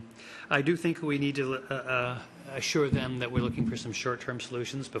 I do think we need to assure them that we're looking for some short-term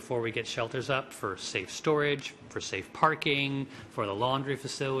solutions before we get shelters up for safe storage, for safe parking, for the laundry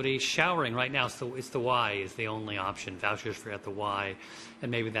facility. Showering right now, it's the Y is the only option. Vouchers for at the Y, and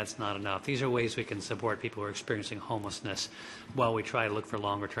maybe that's not enough. These are ways we can support people who are experiencing homelessness while we try to look for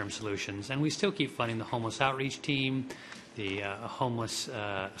longer-term solutions. And we still keep funding the homeless outreach team, the homeless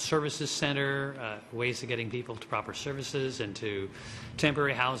services center, ways of getting people to proper services, into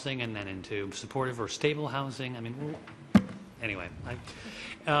temporary housing, and then into supportive or stable housing. I mean, anyway,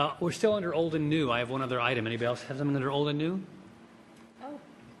 we're still under old and new. I have one other item. Anybody else have something under old and new?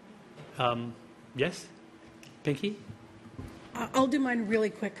 Oh. Yes? Pinky? I'll do mine really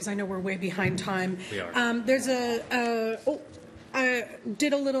quick because I know we're way behind time. We are. There's I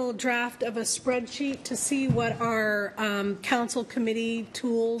did a little draft of a spreadsheet to see what our council committee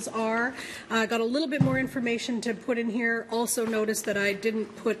tools are. I got a little bit more information to put in here. Also noticed that I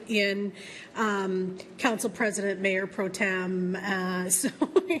didn't put in council president, mayor pro tem, so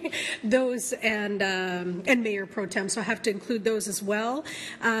those and mayor pro tem. So I have to include those as well.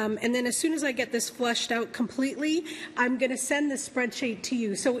 And then as soon as I get this fleshed out completely, I'm going to send this spreadsheet to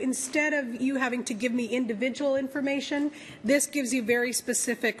you. So instead of you having to give me individual information, this gives you very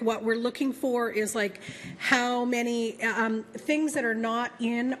specific. What we're looking for is like how many things that are not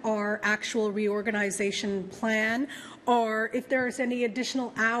in our actual reorganization plan, or if there's any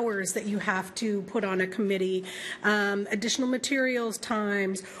additional hours that you have to put on a committee, additional materials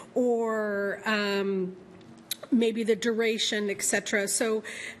times, or maybe the duration, etc. So,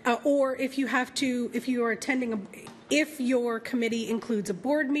 or if you are attending if your committee includes a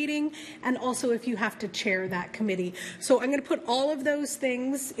board meeting, and also if you have to chair that committee. So I'm going to put all of those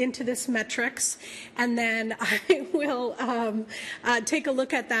things into this metrics, and then I will take a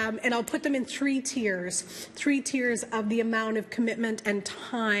look at them, and I'll put them in three tiers of the amount of commitment and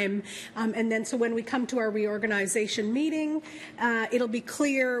time. And then so when we come to our reorganization meeting, it'll be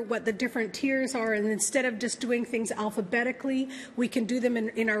clear what the different tiers are, and instead of just doing things alphabetically, we can do them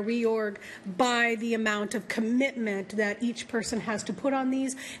in our reorg by the amount of commitment that each person has to put on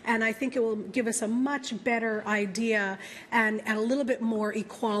these, and I think it will give us a much better idea and a little bit more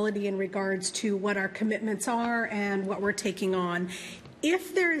equality in regards to what our commitments are and what we're taking on.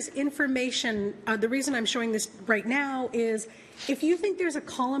 if there is information, the reason I'm showing this right now is if you think there's a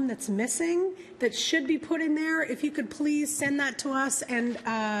column that's missing that should be put in there, if you could please send that to us, and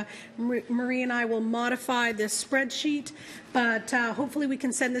Marie and I will modify this spreadsheet, but hopefully we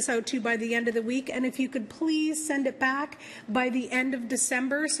can send this out to you by the end of the week. And if you could please send it back by the end of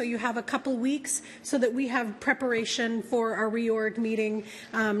December, so you have a couple weeks so that we have preparation for our reorg meeting,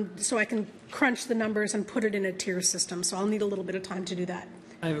 so I can crunch the numbers and put it in a tier system. So I'll need a little bit of time to do that.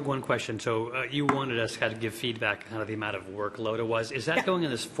 I have one question. So you wanted us to give feedback on kind of the amount of workload it was. Is that going in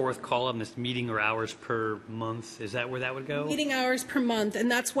this fourth column, this meeting or hours per month? Is that where that would go? Meeting hours per month,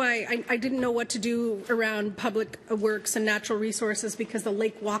 and that's why I didn't know what to do around Public Works and Natural Resources, because the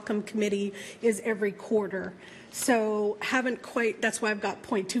Lake Whatcom Committee is every quarter. So haven't quite, that's why I've got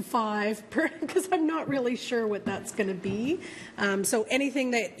 0.25 per, because I'm not really sure what that's going to be. So anything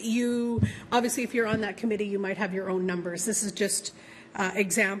that you, obviously if you're on that committee, you might have your own numbers. This is just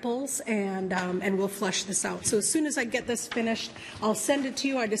examples, and we'll flesh this out. So as soon as I get this finished, I'll send it to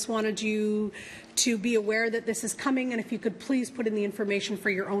you. I just wanted you to be aware that this is coming, and if you could please put in the information for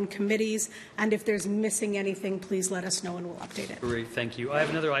your own committees, and if there's missing anything, please let us know and we'll update it. Great, thank you. I have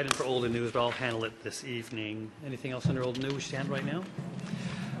another item for old and news, but I'll handle it this evening. Anything else under old news we should handle right now?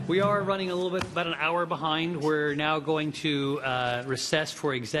 We are running a little bit, about an hour behind. We're now going to recess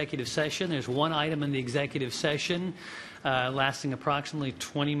for executive session. There's one item in the executive session lasting approximately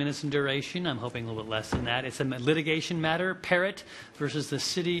 20 minutes in duration. I'm hoping a little bit less than that. It's a litigation matter, Parrott versus the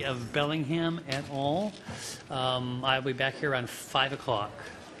City of Bellingham et al. I'll be back here around 5 o'clock.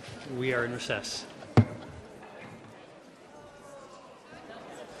 We are in recess.